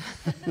 thank you.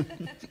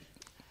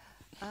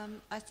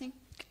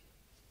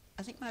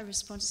 I think my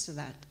response to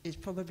that is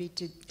probably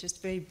to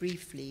just very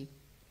briefly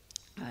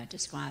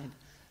describe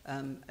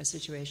a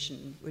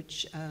situation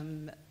which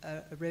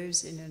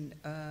arose in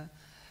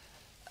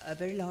a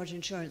very large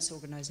insurance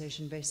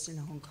organisation based in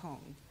Hong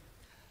Kong,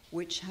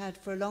 which had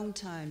for a long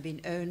time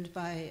been owned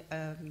by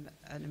an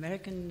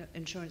American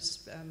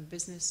insurance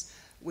business,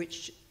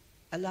 which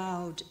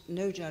allowed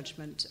no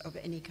judgment of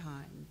any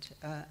kind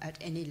at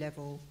any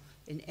level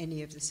in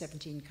any of the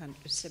 17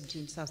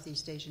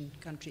 Southeast Asian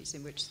countries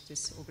in which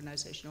this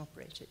organisation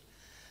operated.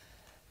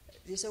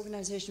 This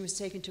organisation was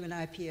taken to an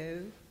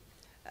IPO,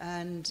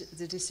 and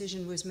the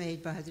decision was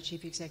made by the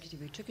chief executive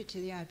who took it to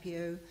the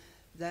IPO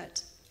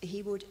that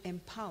he would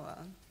empower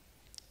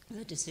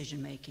the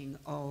decision-making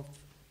of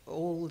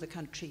all the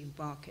country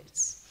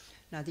markets.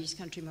 Now, these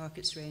country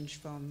markets range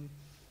from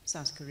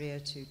South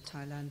Korea to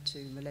Thailand to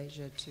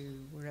Malaysia to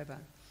wherever.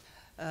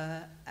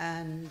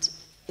 And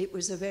it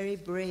was a very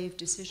brave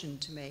decision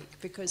to make,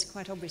 because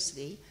quite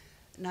obviously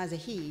neither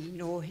he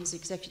nor his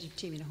executive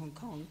team in Hong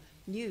Kong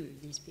knew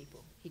these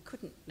people. He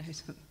couldn't know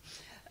them.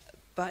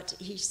 But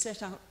he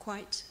set out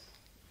quite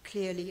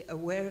clearly,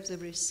 aware of the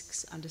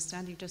risks,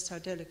 understanding just how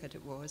delicate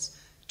it was,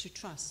 to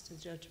trust the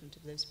judgment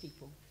of those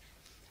people.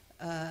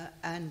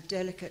 and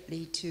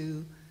delicately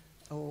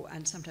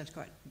and sometimes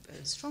quite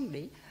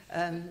strongly,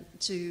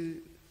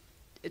 to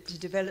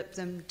develop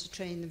them, to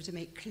train them, to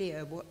make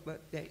clear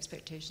what their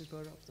expectations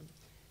were of them.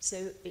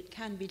 So it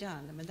can be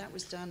done. I mean, that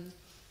was done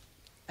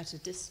at a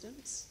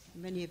distance.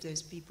 Many of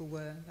those people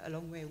were a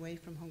long way away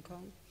from Hong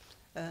Kong.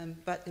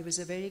 But there was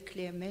a very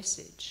clear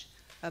message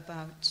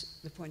about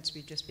the points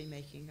we've just been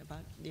making,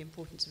 about the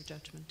importance of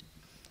judgment.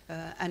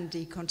 And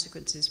the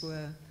consequences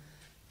were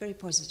very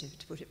positive,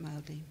 to put it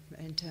mildly,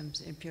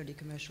 in purely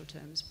commercial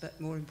terms, but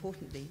more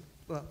importantly,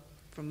 well,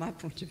 from my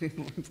point of view,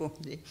 more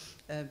importantly,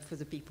 for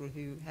the people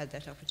who had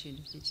that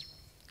opportunity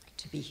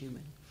to be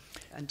human,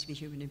 and to be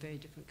human in very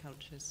different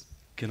cultures.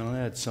 Can I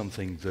add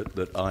something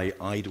that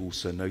I'd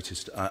also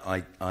noticed?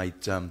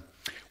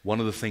 One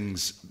of the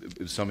things,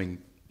 something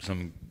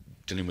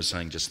Gillian was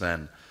saying just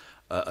then,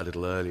 a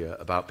little earlier,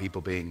 about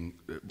people being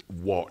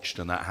watched,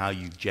 and that how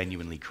you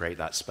genuinely create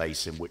that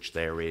space in which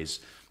there is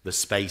the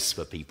space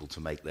for people to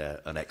make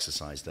and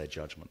exercise their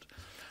judgment.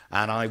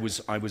 And I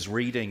was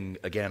reading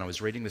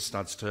the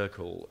Studs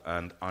Terkel,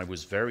 and I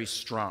was very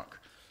struck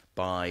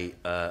by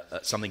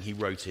something he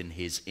wrote in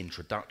his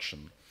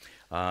introduction,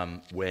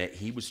 where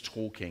he was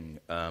talking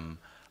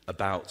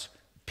about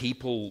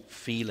people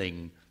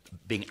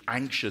being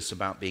anxious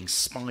about being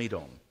spied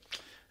on.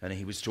 And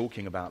he was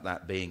talking about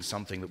that being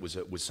something that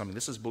was something.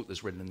 This is a book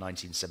that's written in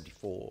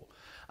 1974,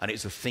 and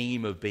it's a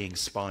theme of being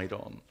spied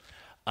on.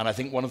 And I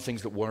think one of the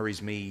things that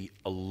worries me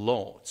a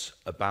lot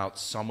about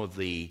some of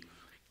the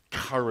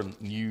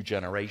current new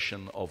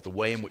generation of the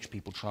way in which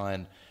people try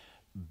and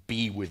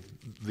be with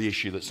the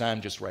issue that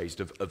Sam just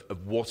raised of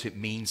what it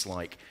means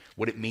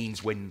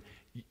when,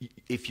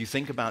 if you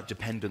think about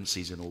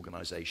dependencies in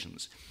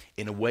organizations,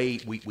 in a way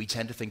we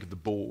tend to think of the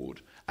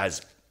board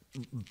as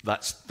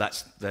that's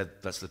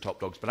the top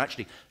dogs, but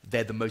actually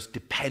they're the most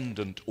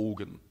dependent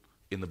organ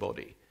in the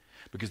body,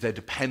 because they're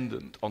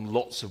dependent on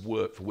lots of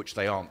work for which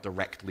they aren't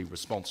directly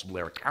responsible,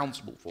 they're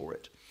accountable for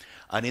it.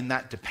 And in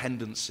that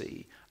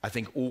dependency, I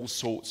think all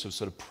sorts of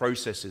sort of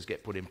processes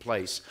get put in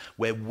place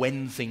where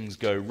when things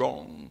go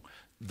wrong,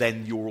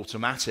 then your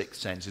automatic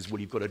sense is, well,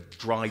 you've got to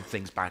drive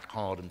things back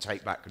hard and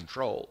take back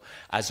control,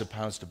 as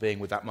opposed to being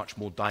with that much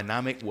more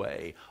dynamic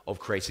way of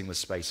creating the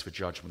space for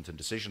judgment and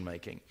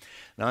decision-making.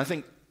 Now, I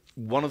think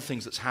one of the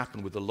things that's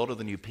happened with a lot of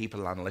the new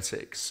people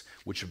analytics,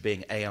 which are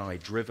being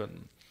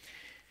AI-driven,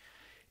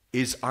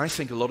 is I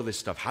think a lot of this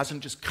stuff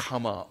hasn't just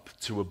come up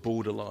to a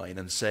borderline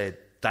and said,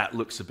 that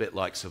looks a bit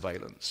like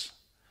surveillance.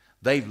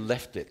 They've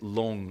left it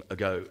long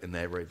ago in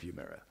their rearview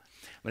mirror.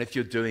 I mean, if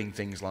you're doing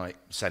things like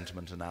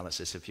sentiment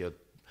analysis, if you're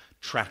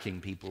tracking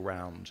people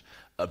around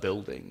a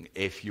building,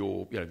 if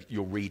you're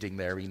reading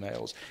their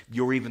emails,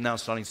 you're even now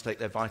starting to take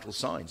their vital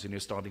signs, and you're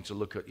starting to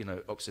look at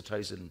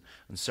oxytocin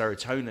and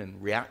serotonin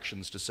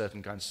reactions to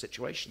certain kinds of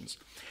situations.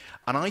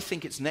 And I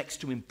think it's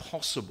next to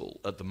impossible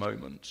at the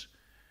moment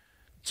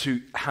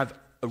to have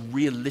a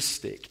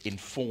realistic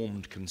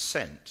informed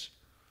consent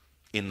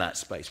in that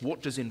space.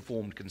 What does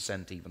informed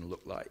consent even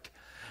look like?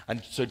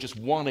 And so just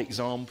one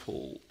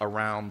example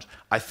around,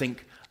 I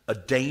think, a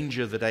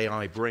danger that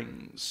AI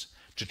brings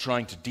to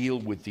trying to deal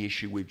with the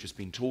issue we've just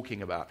been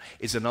talking about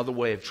is another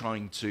way of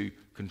trying to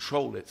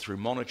control it through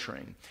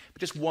monitoring.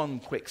 But just one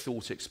quick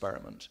thought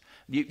experiment.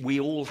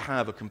 We all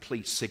have a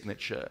complete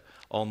signature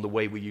on the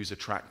way we use a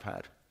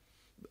trackpad.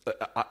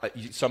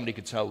 Somebody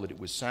could tell that it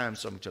was Sam,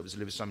 somebody could tell it was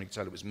Olivia, somebody could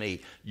tell it was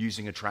me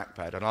using a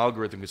trackpad. An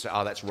algorithm could say,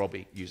 that's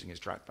Robbie using his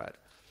trackpad.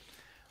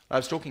 I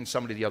was talking to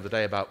somebody the other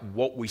day about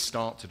what we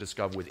start to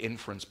discover with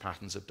inference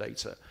patterns of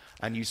data,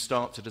 and you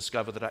start to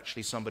discover that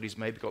actually somebody's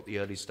maybe got the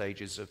early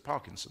stages of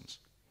Parkinson's.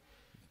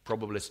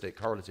 Probabilistic,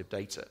 correlative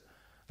data.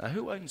 Now,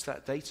 who owns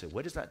that data?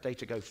 Where does that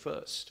data go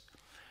first?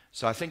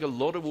 So I think a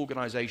lot of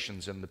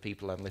organizations in the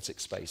people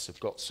analytics space have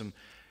got some...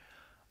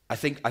 I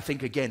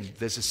think again,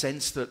 there's a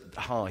sense that,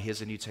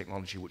 here's a new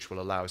technology which will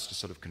allow us to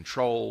sort of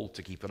control,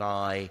 to keep an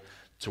eye,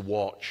 to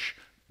watch,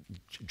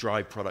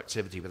 drive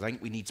productivity. But I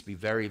think we need to be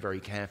very, very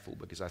careful,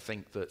 because I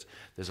think that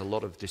there's a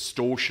lot of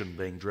distortion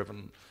being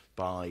driven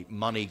by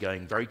money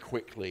going very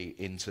quickly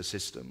into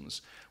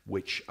systems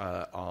which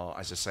are,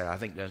 as I say, I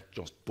think they're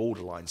just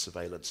borderline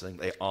surveillance. I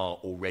think they are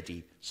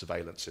already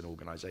surveillance in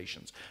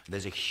organizations.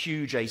 There's a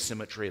huge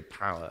asymmetry of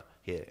power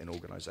here in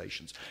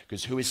organizations,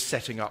 because who is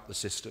setting up the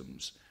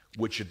systems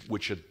which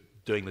are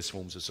doing these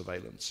forms of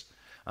surveillance,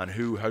 and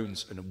who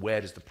owns and where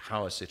does the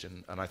power sit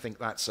in? And I think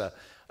that's a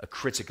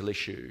critical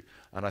issue.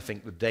 And I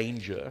think the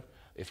danger,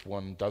 if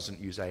one doesn't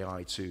use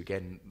AI to,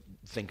 again,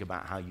 think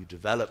about how you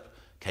develop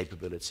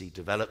capability,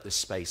 develop this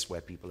space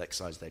where people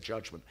exercise their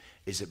judgment,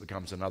 is it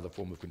becomes another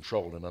form of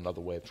control and another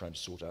way of trying to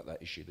sort out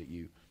that issue that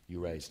you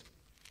raised.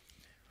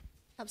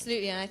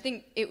 Absolutely, and I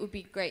think it would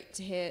be great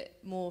to hear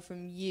more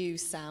from you,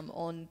 Sam,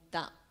 on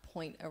that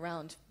point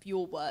around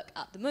your work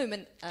at the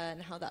moment and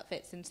how that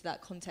fits into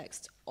that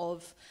context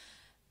of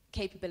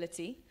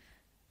capability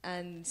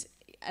and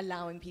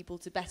allowing people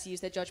to better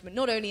use their judgment,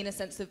 not only in a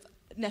sense of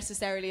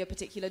necessarily a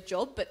particular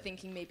job, but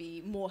thinking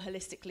maybe more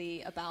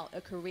holistically about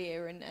a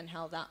career and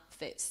how that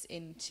fits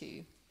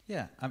into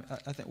Yeah,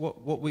 I think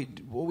what we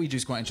do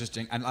is quite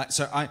interesting. And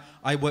so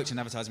I worked in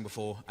advertising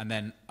before, and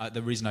then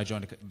the reason I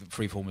joined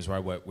Freeformers, where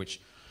I work,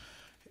 which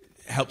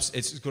helps,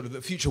 it's got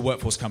a future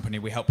workforce company.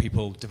 We help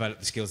people develop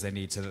the skills they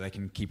need so that they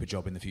can keep a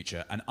job in the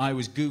future. And I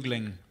was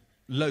Googling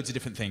loads of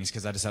different things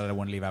because I decided I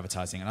want to leave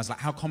advertising. And I was like,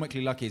 how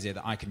comically lucky is it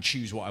that I can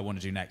choose what I want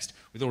to do next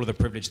with all of the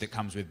privilege that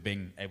comes with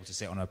being able to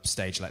sit on a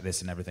stage like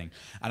this and everything.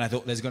 And I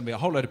thought there's going to be a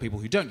whole load of people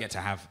who don't get to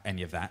have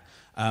any of that.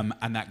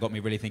 And that got me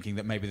really thinking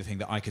that maybe the thing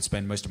that I could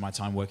spend most of my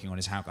time working on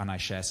is how can I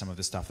share some of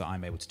the stuff that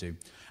I'm able to do.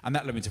 And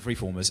that led me to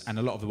Freeformers. And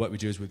a lot of the work we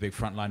do is with big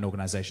frontline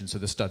organisations. So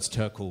the Studs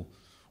Terkel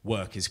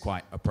work is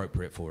quite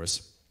appropriate for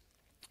us.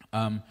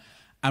 And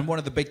one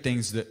of the big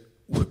things that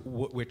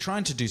we're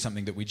trying to do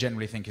something that we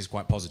generally think is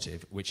quite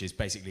positive, which is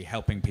basically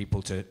helping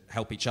people to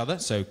help each other,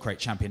 so create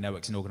champion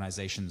networks and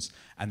organizations,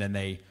 and then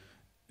they,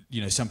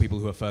 some people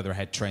who are further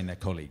ahead train their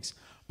colleagues.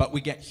 But we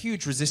get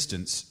huge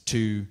resistance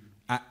to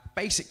at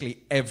basically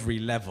every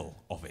level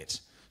of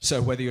it.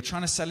 So whether you're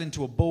trying to sell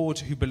into a board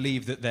who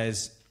believe that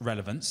there's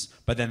relevance,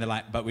 but then they're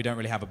like, but we don't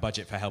really have a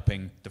budget for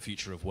helping the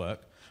future of work.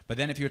 But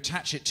then if you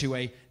attach it to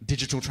a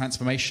digital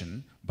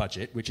transformation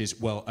budget, which is,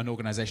 well, an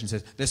organization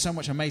says, there's so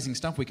much amazing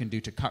stuff we can do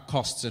to cut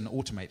costs and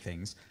automate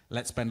things,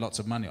 let's spend lots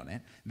of money on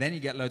it. Then you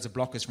get loads of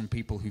blockers from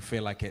people who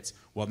feel like it's,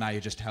 well, now you're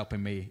just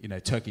helping me,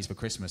 turkeys for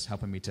Christmas,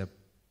 helping me to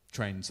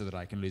train so that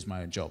I can lose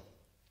my own job.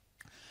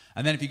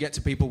 And then if you get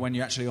to people when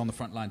you're actually on the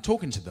front line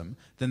talking to them,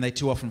 then they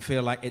too often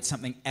feel like it's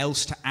something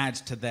else to add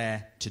to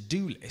their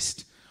to-do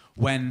list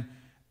when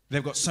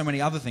they've got so many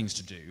other things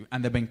to do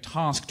and they're being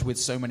tasked with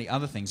so many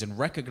other things and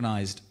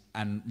recognized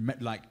and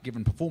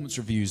given performance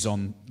reviews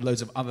on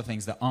loads of other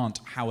things that aren't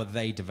how are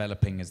they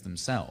developing as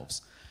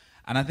themselves.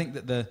 And I think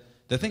that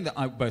the thing that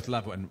I both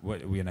love, and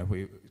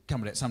we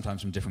come at it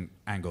sometimes from different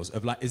angles,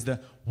 of is the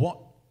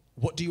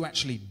what do you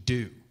actually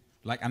do?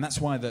 And that's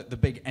why the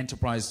big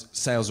enterprise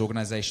sales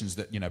organizations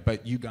that both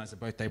you guys are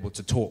both able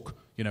to talk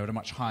at a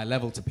much higher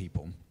level to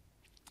people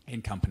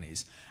in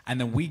companies, and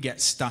then we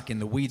get stuck in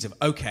the weeds of,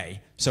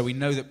 okay, so we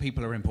know that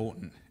people are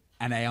important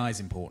and AI is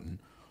important,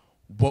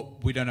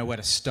 but we don't know where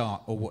to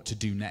start or what to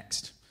do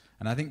next.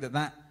 And I think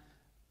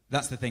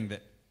that's the thing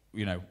that,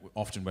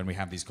 often when we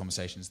have these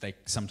conversations, they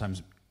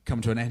sometimes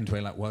come to an end where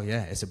you're like, well,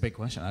 yeah, it's a big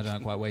question. I don't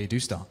know quite where you do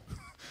start.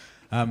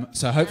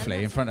 So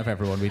hopefully, in front of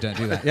everyone, we don't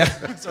do that.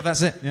 Yeah, so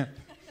that's it, yeah.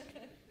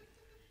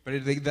 But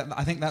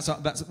I think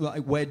that's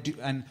like where do,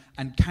 and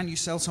can you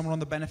sell someone on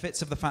the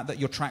benefits of the fact that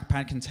your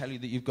trackpad can tell you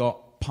that you've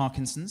got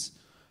Parkinson's?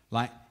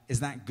 Is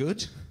that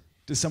good?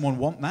 Does someone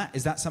want that?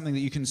 Is that something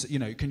that you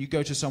can you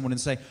go to someone and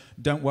say,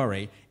 don't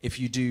worry, if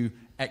you do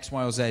X,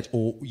 Y, or Z,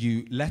 or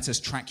you let us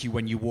track you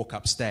when you walk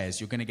upstairs,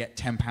 you're going to get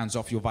 £10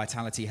 off your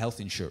Vitality health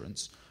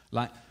insurance.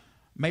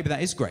 Maybe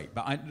that is great,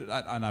 but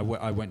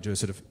I went to a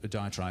sort of a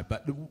diatribe.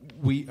 But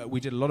we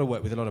did a lot of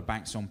work with a lot of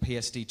banks on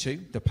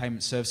PSD2, the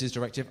Payment Services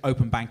Directive,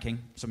 open banking.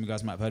 Some of you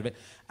guys might have heard of it.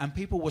 And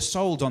people were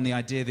sold on the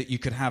idea that you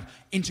could have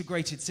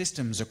integrated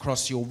systems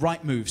across your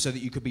Rightmove so that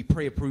you could be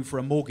pre-approved for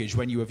a mortgage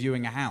when you were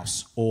viewing a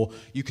house, or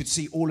you could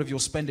see all of your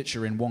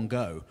expenditure in one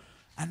go.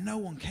 And no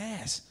one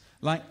cares.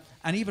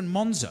 And even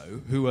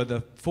Monzo, who are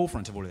the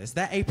forefront of all of this,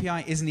 their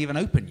API isn't even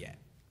open yet.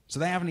 So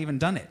they haven't even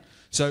done it.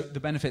 So the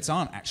benefits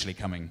aren't actually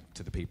coming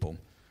to the people.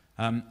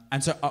 And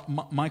so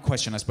my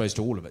question, I suppose,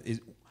 to all of it is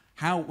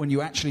how, when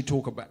you actually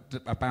talk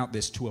about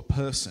this to a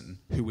person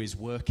who is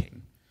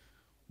working,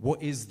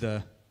 what's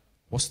the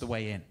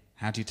way in?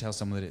 How do you tell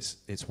someone that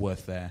it's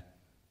worth their...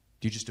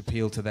 Do you just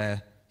appeal to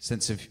their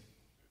sense of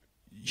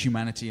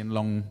humanity and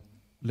long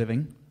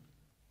living?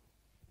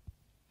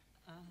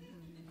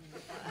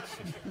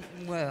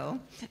 Well,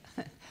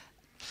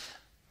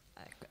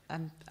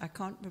 I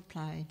can't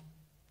reply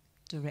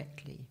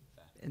directly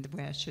in the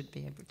way I should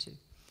be able to.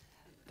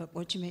 But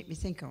what you make me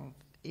think of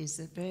is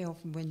that very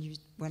often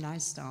when I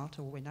start,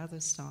 or when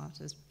others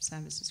start, as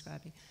Sam is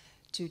describing,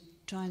 to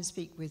try and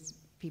speak with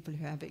people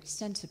who have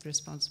extensive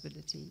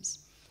responsibilities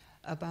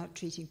about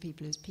treating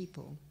people as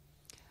people,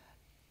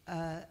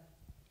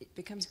 it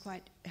becomes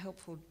quite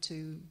helpful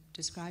to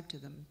describe to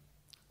them,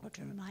 or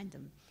to remind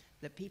them,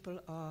 that people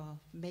are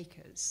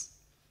makers.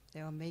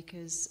 They are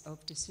makers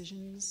of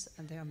decisions,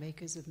 and they are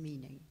makers of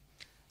meaning.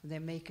 They're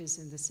makers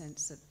in the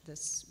sense that,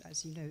 this,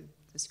 as you know,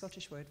 the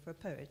Scottish word for a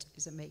poet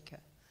is a maker.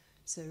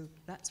 So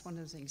that's one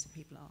of the things that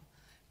people are.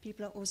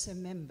 People are also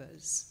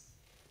members.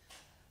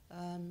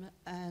 And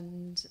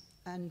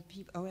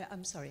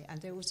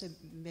they're also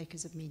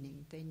makers of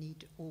meaning. They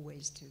need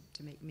always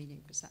to make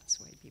meaning, because that's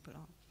the way people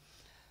are.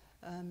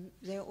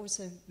 They're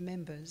also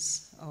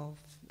members of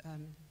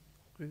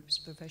groups,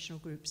 professional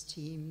groups,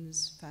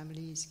 teams,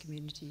 families,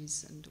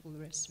 communities, and all the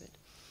rest of it.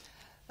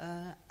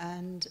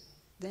 And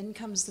then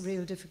comes the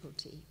real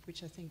difficulty,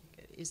 which I think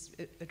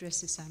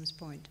addresses Sam's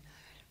point,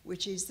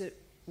 which is that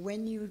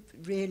when you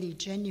really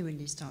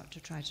genuinely start to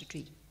try to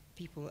treat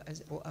people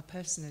or a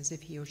person as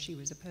if he or she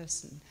was a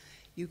person,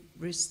 you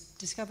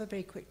discover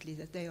very quickly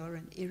that they are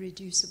an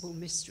irreducible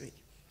mystery,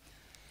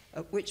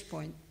 at which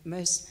point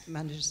most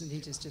managers and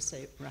leaders just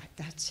say, right,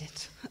 that's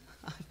it.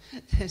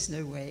 There's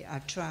no way.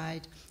 I've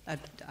tried.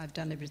 I've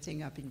done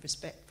everything. I've been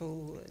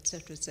respectful,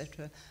 etc.,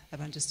 etc.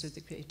 I've understood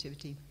the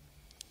creativity.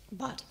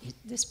 But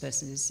this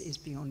person is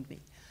beyond me.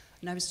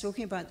 And I was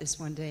talking about this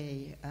one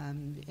day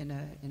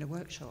in a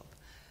workshop,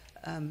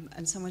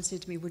 and someone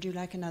said to me, "Would you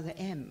like another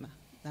M?"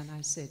 And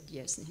I said,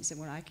 "Yes." And he said,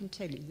 "Well, I can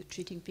tell you that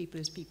treating people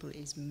as people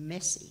is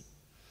messy."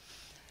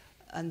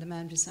 And the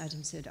man beside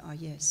him said, "Ah,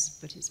 yes,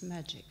 but it's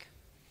magic."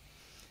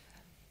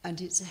 And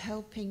it's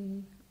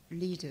helping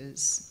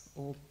leaders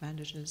or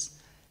managers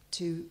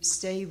to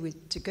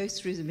go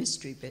through the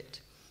mystery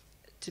bit,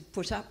 to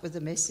put up with the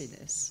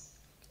messiness,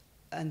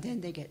 and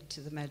then they get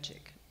to the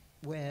magic,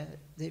 where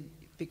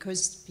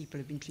because people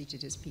have been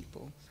treated as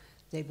people,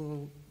 they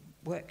will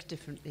work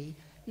differently.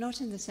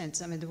 Not in the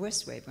sense, I mean, the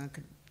worst way one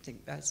could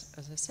think, as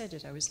I said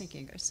it, I was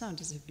thinking, it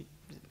sounds as if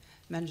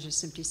managers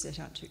simply set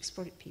out to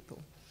exploit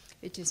people.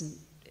 It isn't,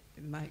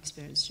 in my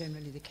experience,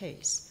 generally the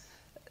case.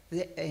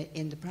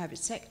 In the private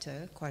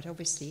sector, quite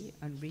obviously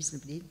and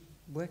reasonably,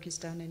 work is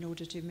done in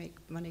order to make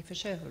money for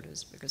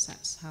shareholders, because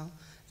that's how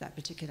that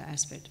particular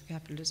aspect of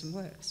capitalism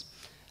works.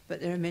 But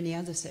there are many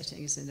other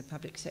settings in the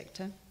public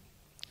sector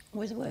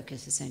where the work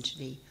is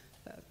essentially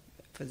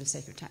for the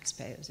sake of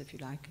taxpayers, if you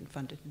like, and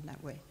funded in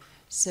that way.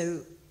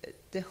 So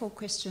the whole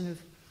question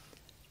of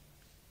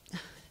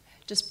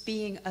just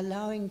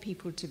allowing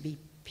people to be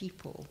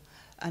people,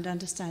 and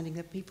understanding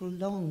that people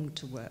long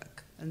to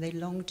work, and they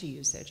long to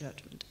use their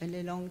judgment, and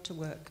they long to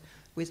work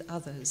with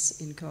others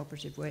in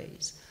cooperative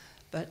ways.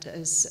 But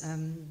as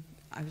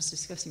I was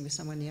discussing with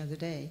someone the other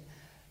day,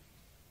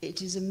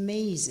 it is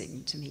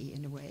amazing to me,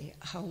 in a way,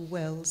 how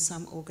well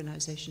some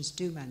organizations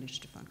do manage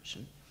to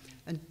function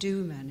and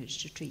do manage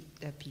to treat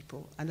their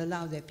people and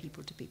allow their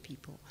people to be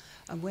people.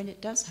 And when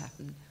it does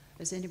happen,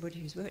 as anybody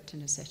who's worked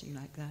in a setting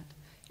like that,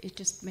 it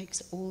just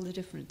makes all the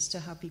difference to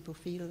how people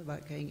feel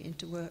about going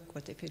into work,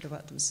 what they feel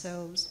about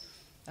themselves,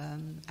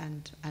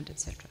 and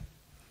etc.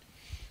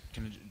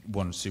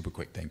 One super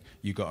quick thing.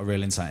 You got a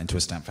real insight into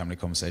a Stamp family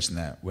conversation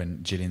there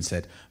when Gillian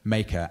said,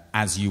 "Maker,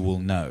 as you will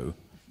know,"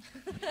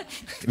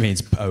 it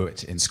means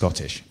poet in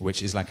Scottish,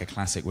 which is like a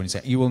classic when you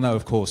say, "You will know,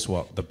 of course,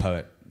 what the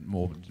poet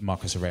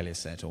Marcus Aurelius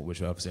said," or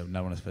which obviously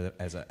no one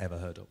has ever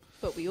heard of.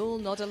 But we all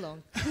nod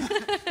along.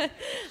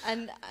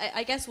 And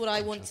I guess what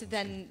I want to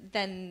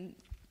then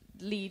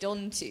lead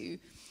on to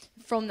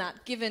from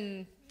that,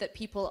 given that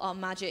people are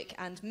magic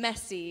and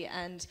messy,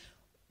 and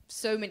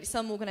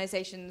some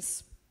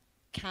organizations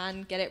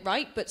can get it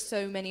right, but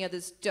so many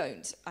others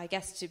don't, I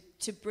guess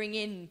to bring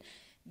in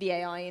the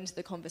AI into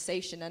the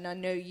conversation, and I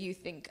know you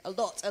think a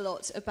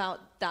lot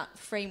about that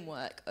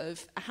framework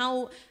of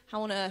how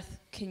on earth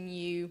can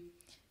you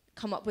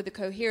come up with a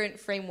coherent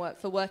framework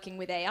for working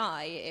with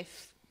AI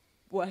if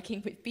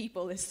working with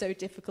people is so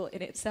difficult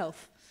in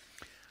itself?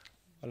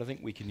 Well, I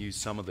think we can use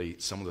some of the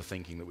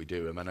thinking that we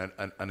do. I mean,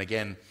 and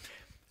again,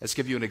 let's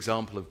give you an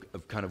example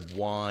of kind of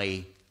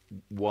why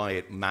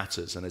it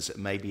matters, and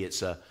maybe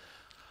it's a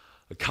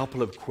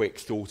couple of quick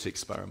thought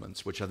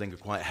experiments, which I think are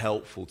quite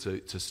helpful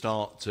to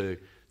start to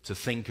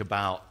think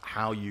about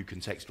how you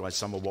contextualize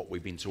some of what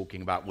we've been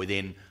talking about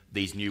within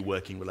these new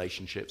working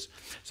relationships.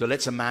 So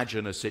let's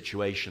imagine a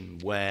situation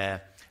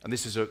where, and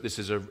this is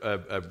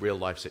a real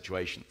life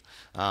situation,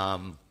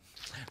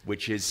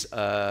 which is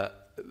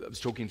I was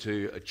talking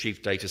to a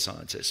chief data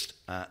scientist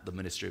at the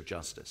Ministry of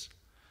Justice,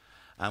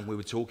 and we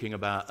were talking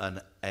about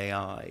an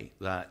AI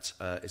that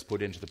is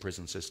put into the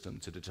prison system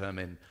to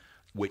determine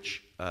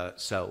which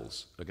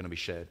cells are going to be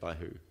shared by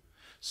who.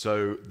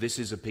 So this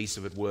is a piece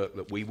of work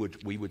that we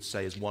would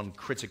say is one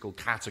critical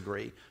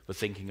category for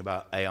thinking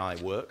about AI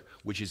work,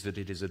 which is that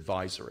it is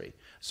advisory.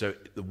 So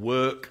the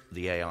work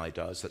the AI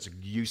does, that's a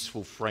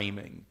useful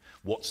framing.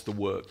 What's the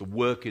work? The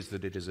work is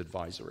that it is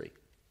advisory.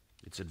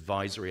 It's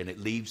advisory, and it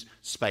leaves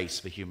space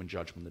for human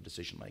judgment and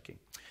decision making.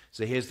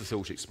 So here's the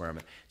thought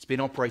experiment. It's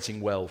been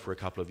operating well for a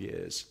couple of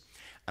years,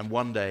 and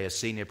one day a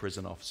senior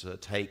prison officer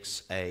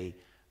takes a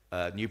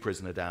new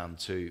prisoner down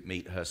to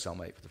meet her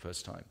cellmate for the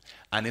first time.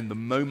 And in the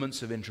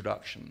moments of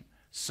introduction,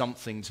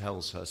 something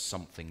tells her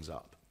something's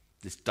up.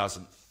 This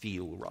doesn't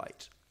feel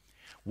right.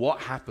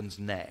 What happens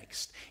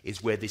next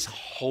is where this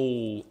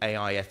whole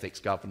AI ethics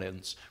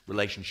governance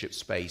relationship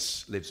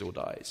space lives or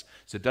dies.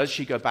 So does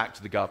she go back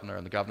to the governor,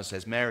 and the governor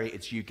says, "Mary,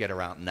 it's you, get her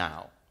out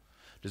now"?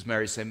 Does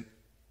the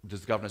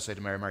governor say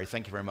to Mary, "Mary,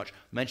 thank you very much.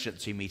 Mention it at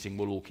the team meeting,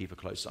 we'll all keep a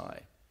close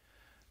eye"?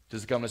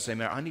 Does the governor say,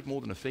 "Mary, I need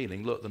more than a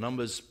feeling. Look, the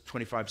number's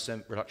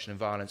 25% reduction in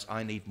violence.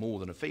 I need more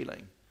than a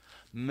feeling"?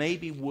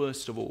 Maybe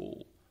worst of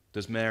all,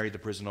 does Mary, the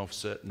prison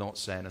officer, not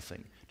say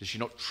anything? Does she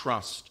not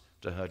trust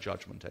to her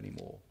judgment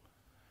anymore?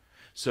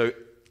 So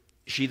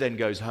she then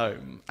goes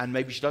home, and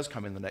maybe she does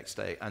come in the next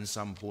day, and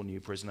some poor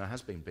new prisoner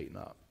has been beaten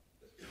up.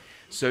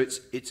 So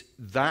it's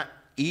that,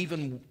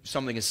 even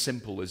something as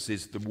simple as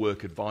is the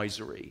work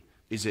advisory,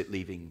 is it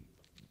leaving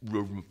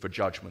room for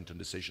judgment and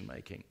decision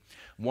making?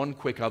 One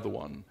quick other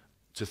one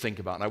to think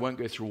about, and I won't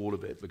go through all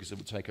of it because it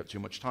will take up too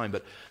much time,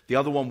 but the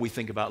other one we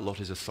think about a lot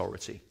is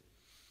authority.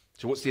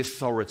 So what's the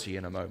authority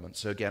in a moment?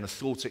 So again, a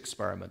thought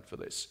experiment for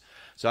this.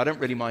 So I don't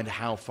really mind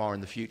how far in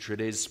the future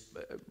it is.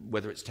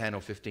 whether it's 10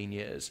 or 15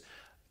 years,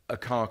 a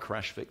car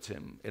crash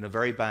victim in a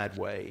very bad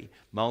way,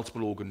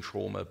 multiple organ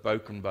trauma,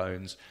 broken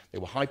bones. They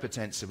were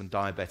hypertensive and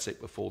diabetic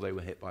before they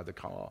were hit by the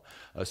car.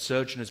 A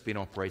surgeon has been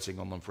operating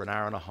on them for an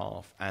hour and a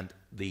half, and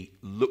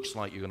looks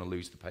like you're going to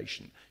lose the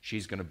patient.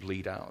 She's going to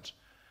bleed out.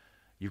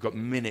 You've got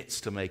minutes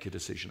to make a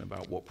decision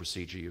about what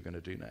procedure you're going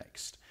to do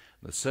next.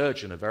 The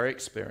surgeon, a very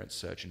experienced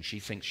surgeon, she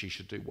thinks she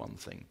should do one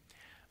thing.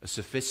 A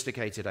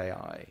sophisticated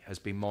AI has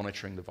been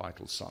monitoring the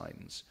vital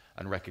signs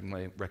and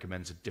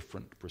recommends a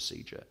different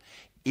procedure.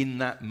 In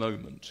that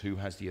moment, who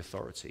has the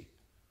authority?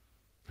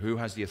 Who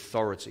has the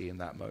authority in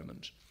that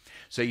moment?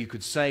 So you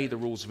could say the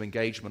rules of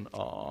engagement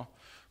are,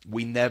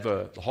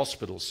 the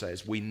hospital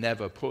says, we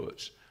never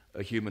put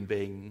a human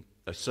being,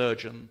 a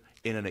surgeon,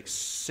 in a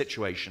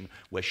situation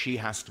where she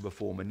has to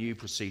perform a new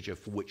procedure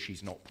for which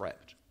she's not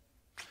prepped.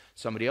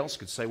 Somebody else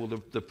could say,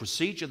 well, the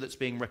procedure that's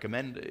being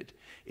recommended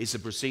is a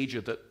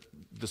procedure that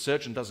the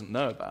surgeon doesn't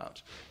know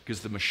about,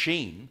 because the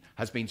machine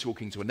has been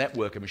talking to a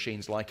network of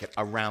machines like it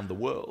around the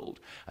world.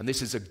 And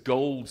this is a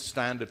gold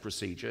standard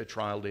procedure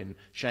trialed in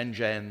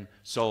Shenzhen,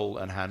 Seoul,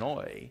 and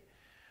Hanoi,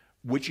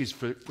 which is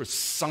for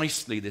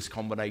precisely this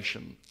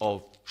combination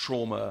of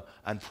trauma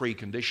and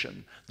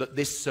precondition that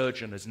this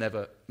surgeon has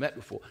never met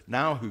before.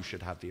 Now who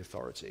should have the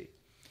authority?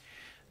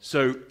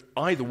 So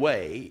either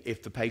way,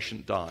 if the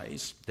patient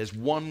dies, there's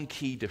one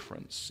key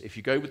difference. If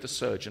you go with the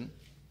surgeon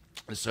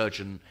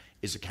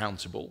is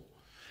accountable.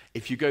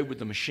 If you go with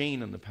the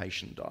machine and the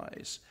patient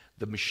dies,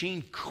 the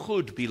machine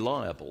could be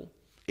liable.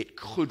 It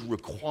could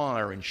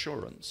require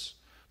insurance.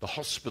 The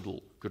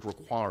hospital could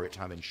require it to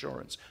have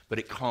insurance, but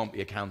it can't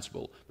be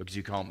accountable because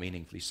you can't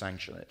meaningfully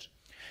sanction it.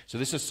 So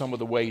this is some of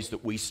the ways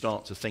that we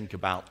start to think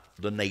about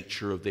the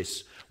nature of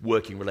this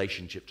working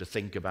relationship, to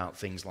think about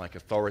things like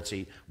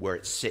authority, where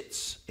it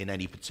sits in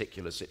any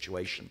particular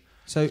situation.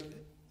 So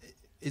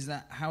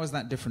how is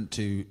that different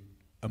to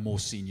a more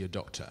senior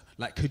doctor?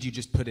 Like, could you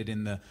just put it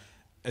in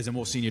as a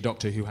more senior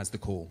doctor who has the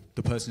call?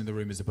 The person in the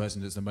room is the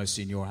person that's the most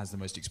senior or has the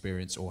most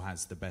experience or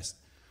has the best,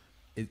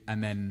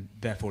 and then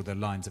therefore the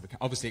lines of,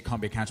 obviously it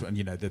can't be accountable, and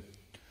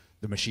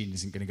the machine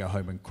isn't going to go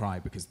home and cry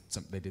because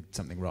they did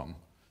something wrong.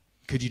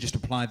 Could you just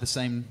apply the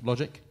same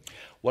logic?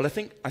 Well, I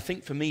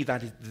think for me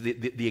that is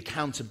the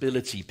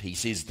accountability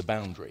piece is the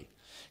boundary,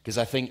 because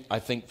I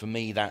think for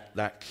me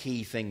that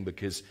key thing,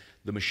 because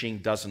the machine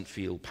doesn't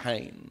feel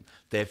pain,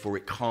 therefore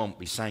it can't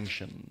be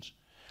sanctioned,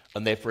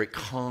 and therefore it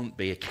can't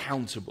be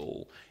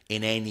accountable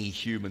in any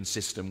human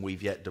system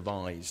we've yet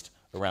devised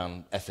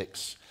around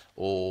ethics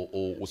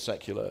or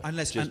secular.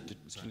 Unless you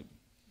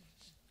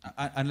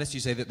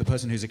say that the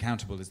person who's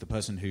accountable is the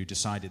person who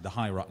decided the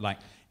hierarchy. Like,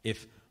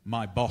 if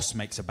my boss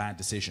makes a bad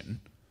decision,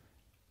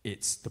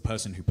 it's the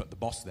person who put the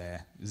boss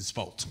there's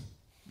fault.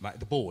 Like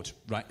the board,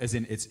 right? As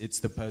in, it's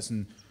the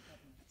person.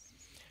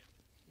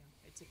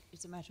 Yeah,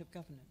 it's a matter of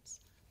governance.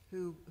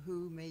 Who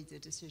made the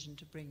decision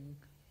to bring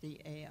the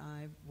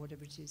AI,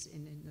 whatever it is,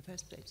 in the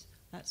first place?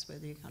 That's where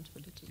the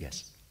accountability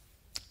Yes.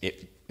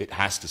 It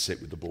has to sit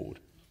with the board.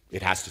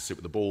 It has to sit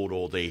with the board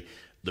or the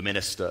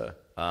minister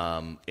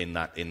in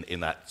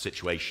that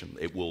situation.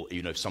 It will,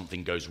 if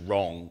something goes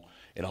wrong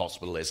in a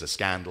hospital, there's a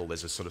scandal,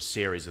 there's a sort of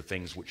series of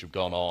things which have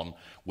gone on,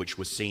 which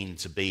were seen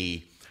to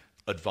be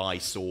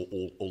advice or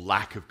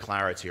lack of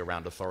clarity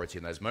around authority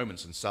in those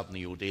moments, and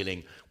suddenly you're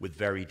dealing with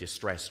very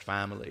distressed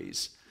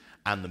families,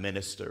 and the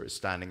minister is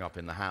standing up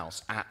in the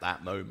House at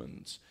that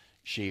moment.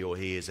 She or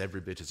he is every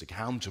bit as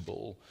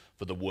accountable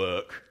for the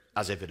work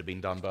as if it had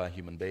been done by a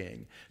human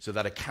being. So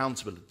that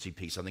accountability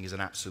piece, I think, is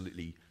an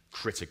absolutely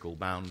critical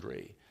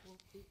boundary. Well,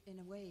 in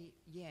a way,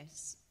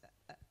 yes,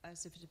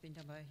 as if it had been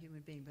done by a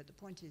human being, but the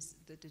point is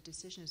that the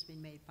decision has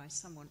been made by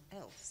someone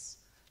else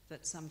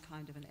that some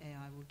kind of an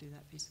AI will do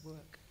that piece of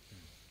work.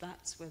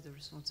 That's where the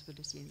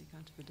responsibility and the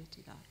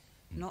accountability lie.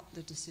 Not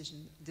the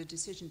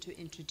decision to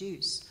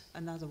introduce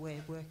another way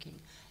of working.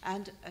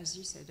 And, as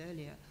you said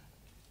earlier,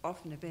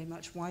 often a very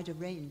much wider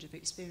range of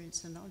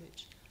experience and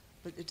knowledge.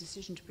 But the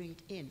decision to bring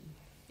it in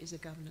is a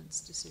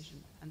governance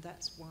decision. And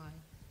that's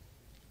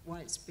why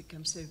it's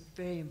become so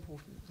very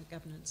important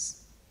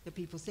that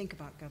people think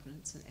about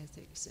governance and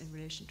ethics in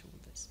relation to all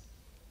this.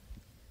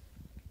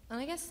 And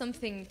I guess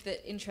something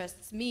that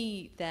interests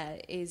me there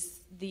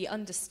is the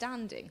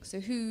understanding. So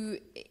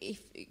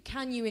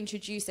can you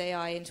introduce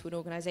AI into an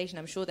organization?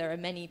 I'm sure there are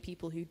many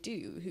people who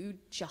do, who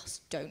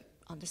just don't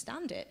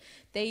understand it.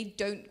 They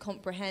don't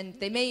comprehend.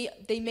 They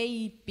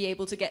may be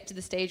able to get to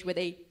the stage where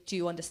they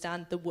do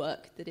understand the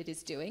work that it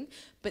is doing,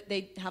 but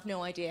they have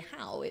no idea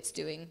how it's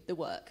doing the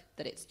work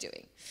that it's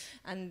doing.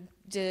 And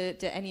do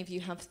any of you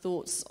have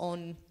thoughts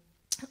on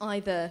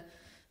either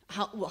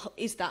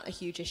is that a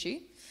huge issue?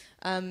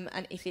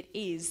 And if it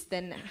is,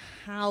 then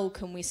how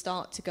can we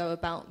start to go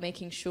about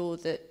making sure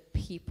that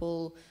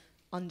people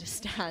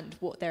understand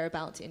what they're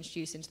about to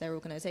introduce into their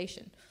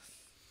organisation?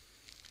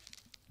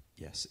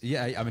 Yes.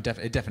 Yeah, I mean,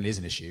 it definitely is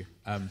an issue.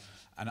 And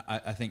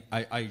I think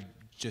I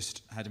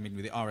just had a meeting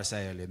with the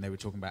RSA earlier, and they were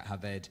talking about how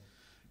they'd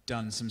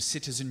done some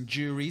citizen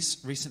juries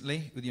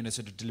recently with,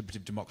 sort of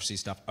deliberative democracy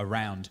stuff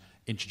around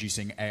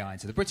introducing AI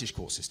into the British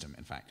court system,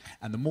 in fact.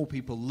 And the more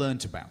people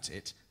learnt about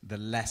it, the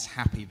less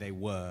happy they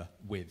were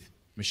with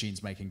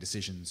machines making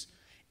decisions,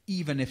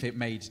 even if it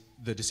made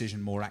the decision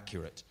more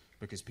accurate,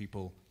 because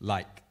people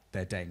like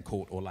their day in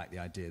court or like the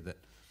idea that...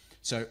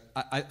 So,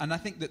 I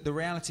think that the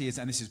reality is,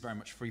 and this is very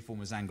much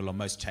Freeformers' angle on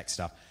most tech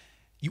stuff,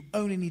 you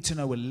only need to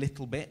know a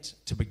little bit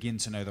to begin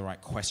to know the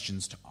right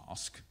questions to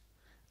ask.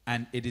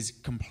 And it is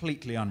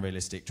completely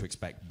unrealistic to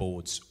expect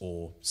boards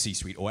or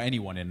C-suite or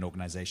anyone in an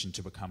organization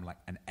to become like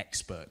an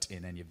expert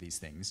in any of these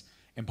things,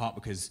 in part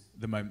because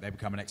the moment they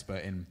become an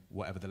expert in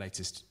whatever the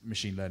latest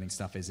machine learning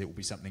stuff is, it will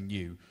be something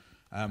new.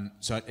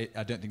 So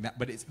I don't think that,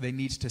 but they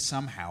need to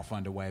somehow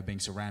find a way of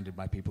being surrounded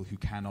by people who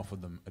can offer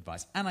them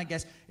advice. And I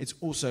guess it's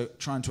also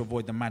trying to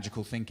avoid the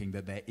magical thinking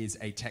that there is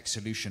a tech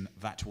solution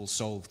that will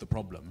solve the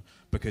problem,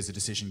 because a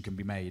decision can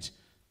be made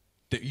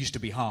that used to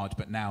be hard,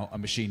 but now a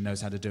machine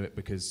knows how to do it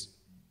because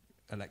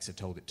Alexa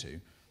told it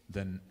to.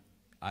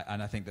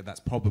 I think that that's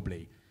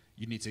probably,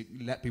 you need to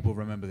let people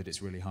remember that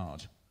it's really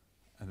hard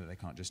and that they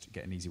can't just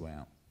get an easy way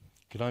out.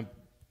 Could I,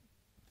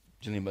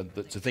 Gillian,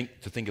 to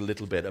think a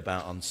little bit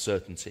about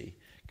uncertainty,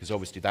 because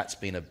obviously that's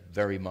been a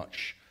very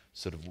much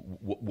sort of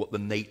what the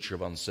nature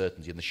of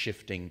uncertainty and the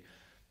shifting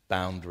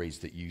boundaries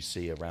that you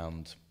see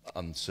around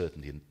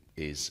uncertainty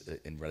is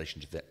in relation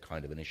to that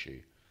kind of an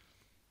issue.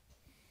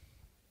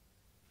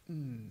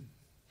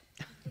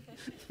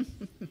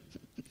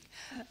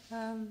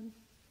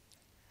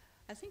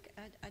 I think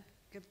I'd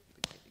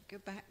go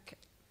back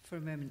for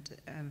a moment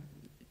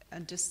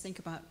and just think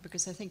about,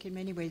 because I think in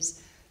many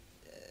ways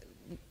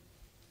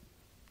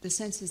the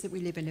sense is that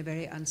we live in a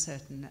very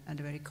uncertain and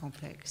a very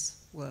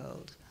complex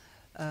world,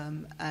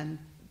 and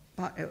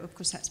of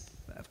course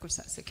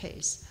that's the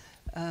case.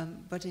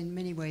 But in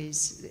many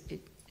ways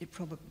it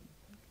probably,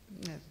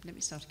 no, let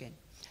me start again.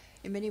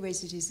 In many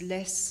ways it is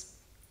less.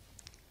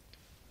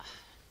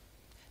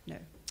 No.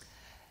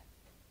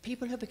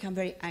 People have become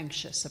very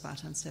anxious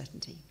about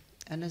uncertainty.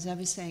 And as I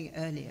was saying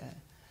earlier,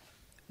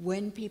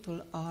 when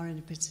people are in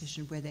a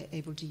position where they're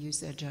able to use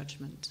their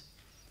judgment,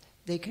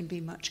 they can be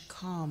much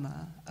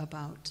calmer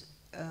about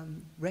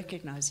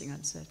recognizing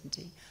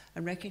uncertainty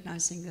and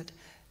recognizing that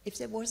if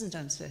there wasn't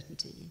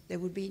uncertainty, there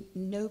would be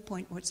no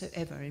point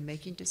whatsoever in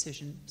making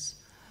decisions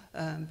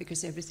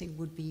because everything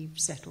would be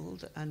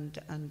settled and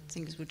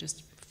things would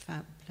just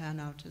plan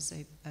out as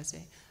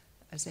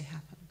they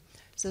happen.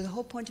 So the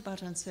whole point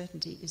about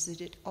uncertainty is that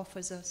it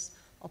offers us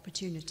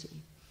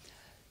opportunity.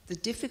 The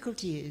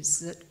difficulty is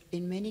that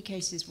in many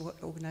cases what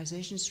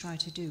organizations try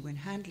to do when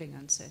handling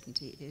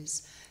uncertainty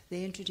is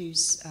they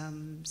introduce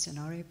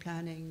scenario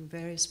planning,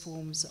 various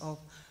forms of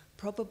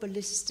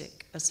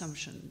probabilistic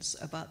assumptions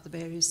about the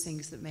various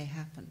things that may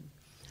happen.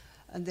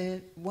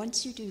 And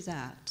once you do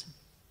that,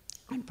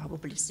 and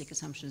probabilistic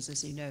assumptions,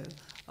 as you know,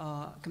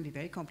 can be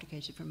very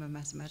complicated from a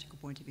mathematical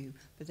point of view,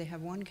 but they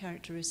have one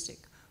characteristic,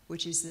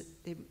 which is that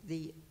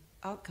the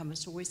outcome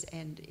must always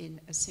end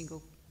in a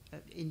single,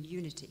 in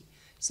unity.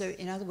 So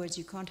in other words,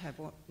 you can't have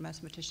what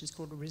mathematicians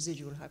call a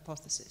residual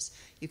hypothesis.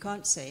 You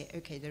can't say,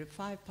 okay, there are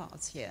 5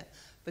 paths here,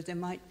 but there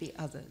might be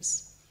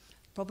others.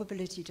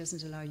 Probability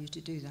doesn't allow you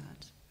to do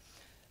that.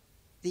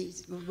 The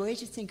way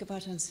to think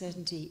about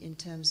uncertainty in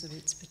terms of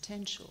its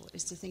potential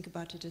is to think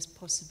about it as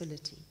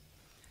possibility.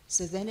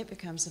 So then it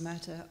becomes a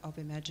matter of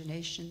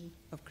imagination,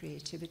 of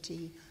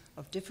creativity,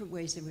 of different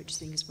ways in which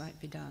things might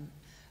be done.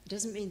 It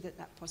doesn't mean that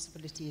that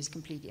possibility is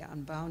completely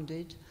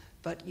unbounded,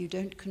 but you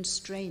don't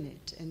constrain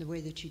it in the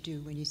way that you do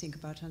when you think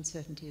about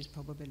uncertainty as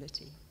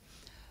probability.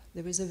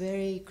 There was a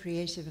very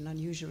creative and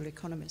unusual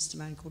economist, a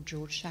man called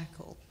George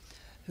Shackle,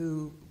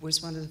 who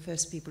was one of the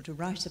first people to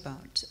write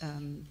about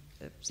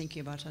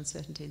thinking about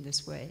uncertainty in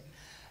this way.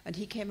 And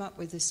he came up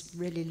with this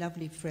really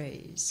lovely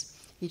phrase.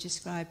 He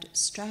described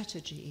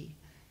strategy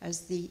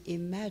as the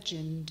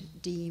imagined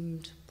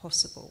deemed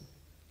possible.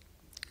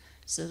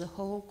 So the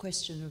whole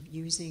question of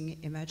using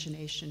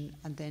imagination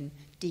and then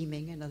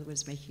deeming, in other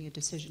words, making a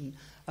decision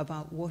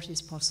about what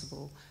is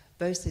possible,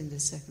 both in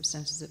the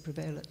circumstances that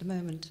prevail at the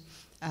moment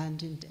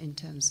and in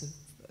terms of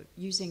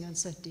using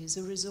uncertainty as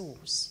a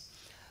resource.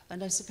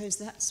 And I suppose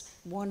that's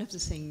one of the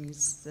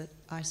things that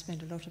I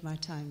spend a lot of my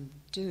time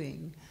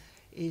doing,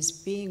 is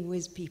being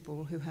with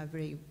people who have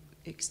very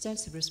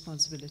extensive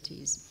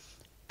responsibilities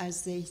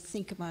as they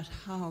think about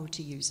how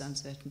to use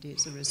uncertainty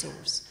as a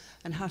resource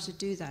and how to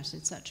do that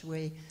in such a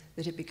way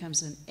that it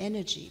becomes an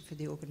energy for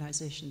the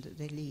organization that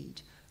they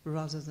lead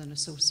rather than a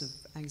source of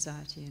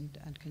anxiety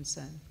and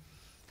concern.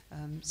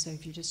 So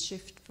if you just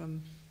shift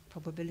from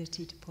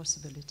probability to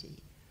possibility,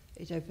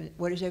 it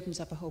opens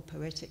up a whole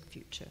poetic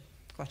future,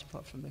 quite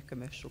apart from the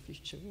commercial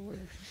future or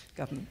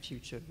government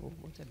future or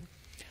whatever.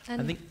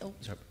 And I think,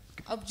 sorry.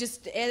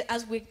 Just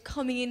as we're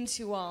coming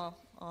into our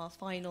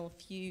final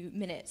few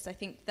minutes, I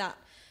think that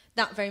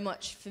very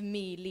much for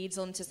me leads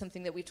on to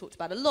something that we've talked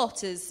about a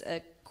lot as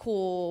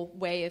core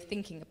way of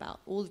thinking about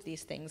all of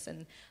these things.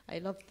 And I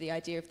love the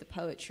idea of the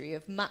poetry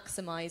of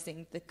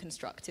maximizing the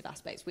constructive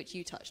aspects, which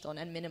you touched on,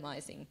 and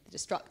minimizing the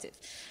destructive.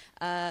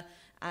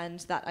 And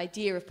that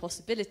idea of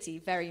possibility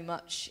very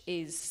much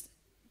is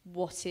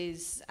what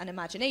is an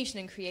imagination,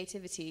 and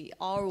creativity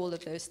are all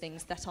of those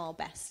things that are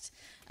best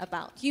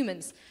about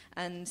humans,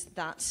 and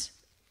that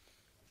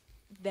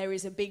there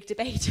is a big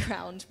debate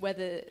around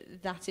whether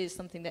that is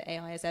something that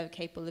AI is ever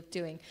capable of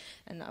doing.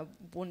 And I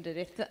wondered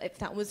if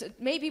that was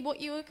maybe what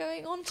you were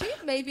going on to,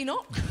 maybe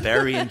not.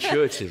 Very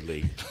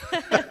intuitively.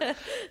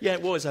 Yeah,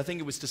 it was. I think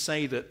it was to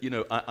say that,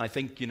 I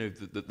think,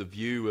 the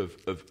view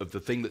of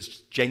the thing that's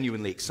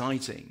genuinely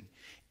exciting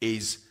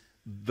is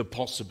the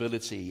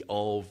possibility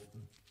of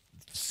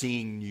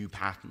seeing new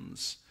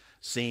patterns,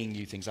 seeing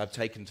new things. I've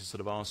taken to sort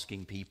of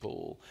asking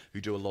people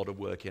who do a lot of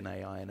work in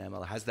AI and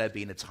ML, has there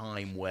been a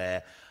time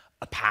where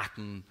a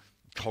pattern,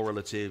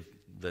 correlative,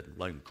 let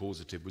alone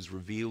causative, was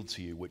revealed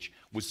to you, which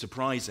was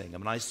surprising? I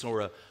mean, I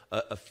saw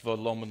a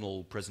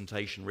phenomenal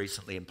presentation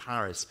recently in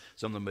Paris,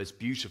 some of the most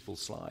beautiful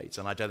slides,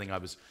 and I don't think I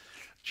was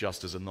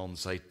just as a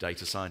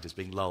non-data scientist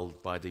being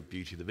lulled by the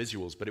beauty of the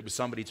visuals, but it was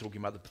somebody talking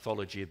about the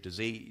pathology of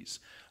disease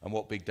and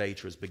what big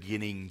data is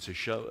beginning to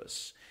show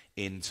us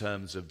in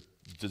terms of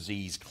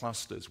disease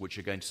clusters, which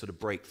are going to sort of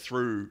break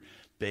through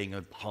being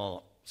a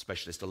heart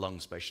specialist, a lung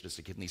specialist,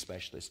 a kidney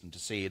specialist, and to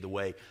see the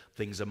way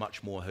things are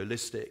much more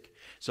holistic.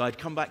 So I'd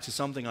come back to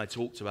something I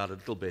talked about a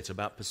little bit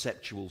about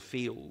perceptual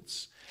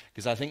fields,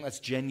 because I think that's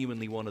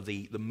genuinely one of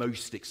the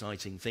most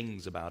exciting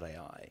things about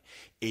AI,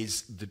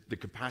 is the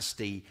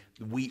capacity.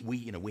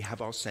 We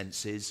have our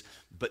senses,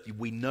 but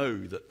we know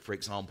that, for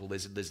example,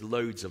 there's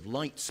loads of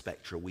light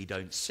spectra we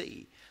don't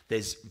see.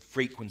 There's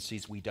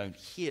frequencies we don't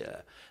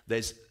hear.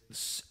 There's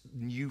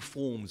new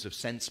forms of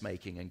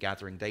sense-making and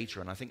gathering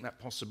data, and I think that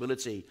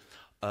possibility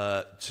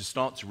to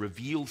start to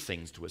reveal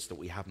things to us that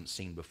we haven't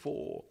seen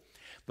before.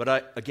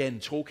 But again,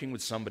 talking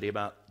with somebody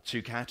about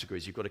two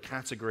categories, you've got a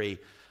category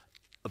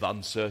of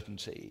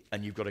uncertainty,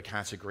 and you've got a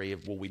category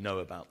of, well, we know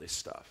about this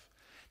stuff.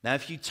 Now,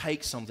 if you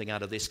take something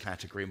out of this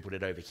category and put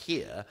it over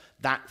here,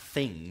 that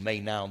thing may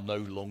now no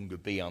longer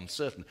be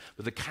uncertain,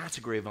 but the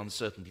category of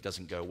uncertainty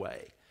doesn't go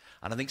away.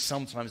 And I think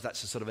sometimes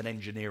that's a sort of an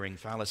engineering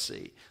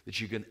fallacy, that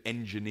you can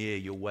engineer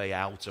your way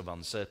out of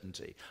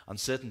uncertainty.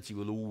 Uncertainty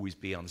will always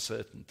be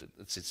uncertain.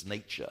 It's its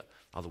nature.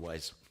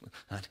 Otherwise,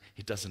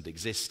 it doesn't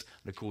exist.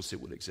 And of course,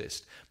 it will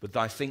exist. But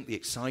I think the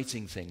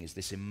exciting thing is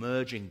this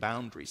emerging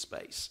boundary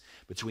space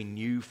between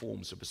new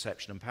forms of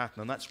perception and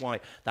pattern. And that's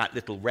why that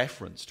little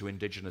reference to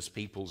indigenous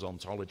peoples'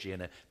 ontology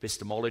and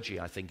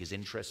epistemology, I think, is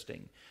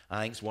interesting. I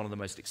think it's one of the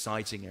most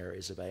exciting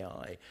areas of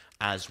AI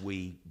as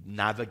we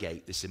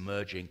navigate this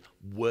emerging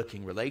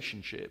working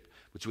relationship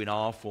between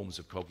our forms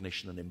of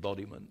cognition and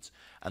embodiment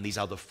and these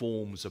other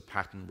forms of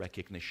pattern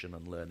recognition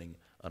and learning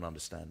and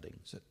understanding.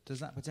 So does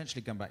that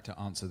potentially come back to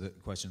answer the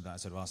question that I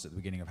sort of asked at the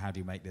beginning of how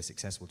do you make this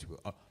accessible to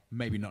people?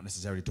 Maybe not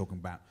necessarily talking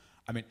about,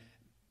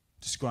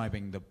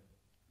 describing the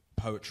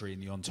poetry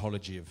and the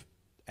ontology of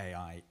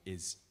AI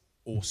is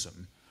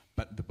awesome,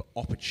 but the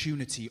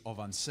opportunity of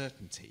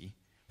uncertainty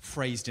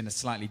phrased in a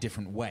slightly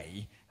different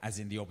way, as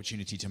in the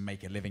opportunity to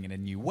make a living in a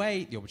new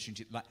way, the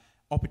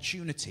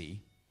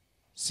opportunity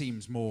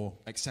seems more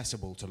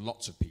accessible to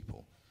lots of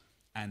people.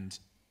 And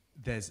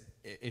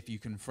if you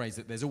can phrase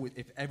it,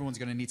 if everyone's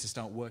going to need to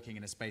start working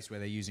in a space where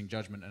they're using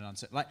judgment and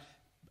uncertainty, like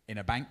in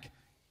a bank,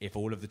 if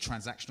all of the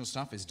transactional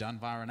stuff is done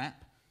via an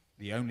app,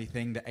 the only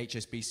thing that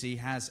HSBC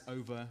has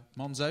over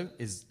Monzo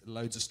is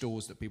loads of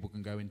stores that people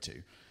can go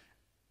into.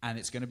 And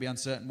it's going to be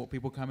uncertain what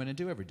people come in and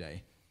do every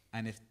day.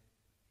 And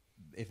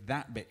if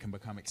that bit can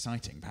become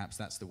exciting, perhaps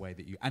that's the way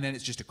that and then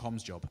it's just a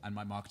comms job, and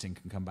my marketing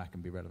can come back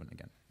and be relevant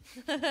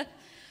again.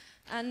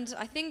 And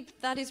I think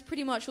that is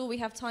pretty much all we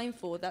have time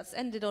for. That's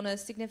ended on a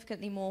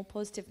significantly more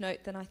positive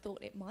note than I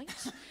thought it might,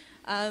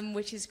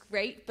 which is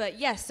great. But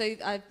yes, so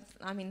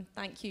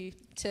thank you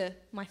to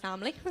my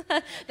family.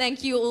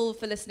 Thank you all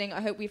for listening.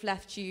 I hope we've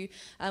left you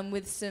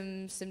with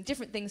some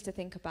different things to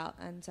think about,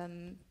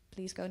 and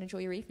please go and enjoy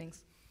your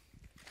evenings.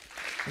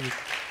 Thank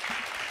you.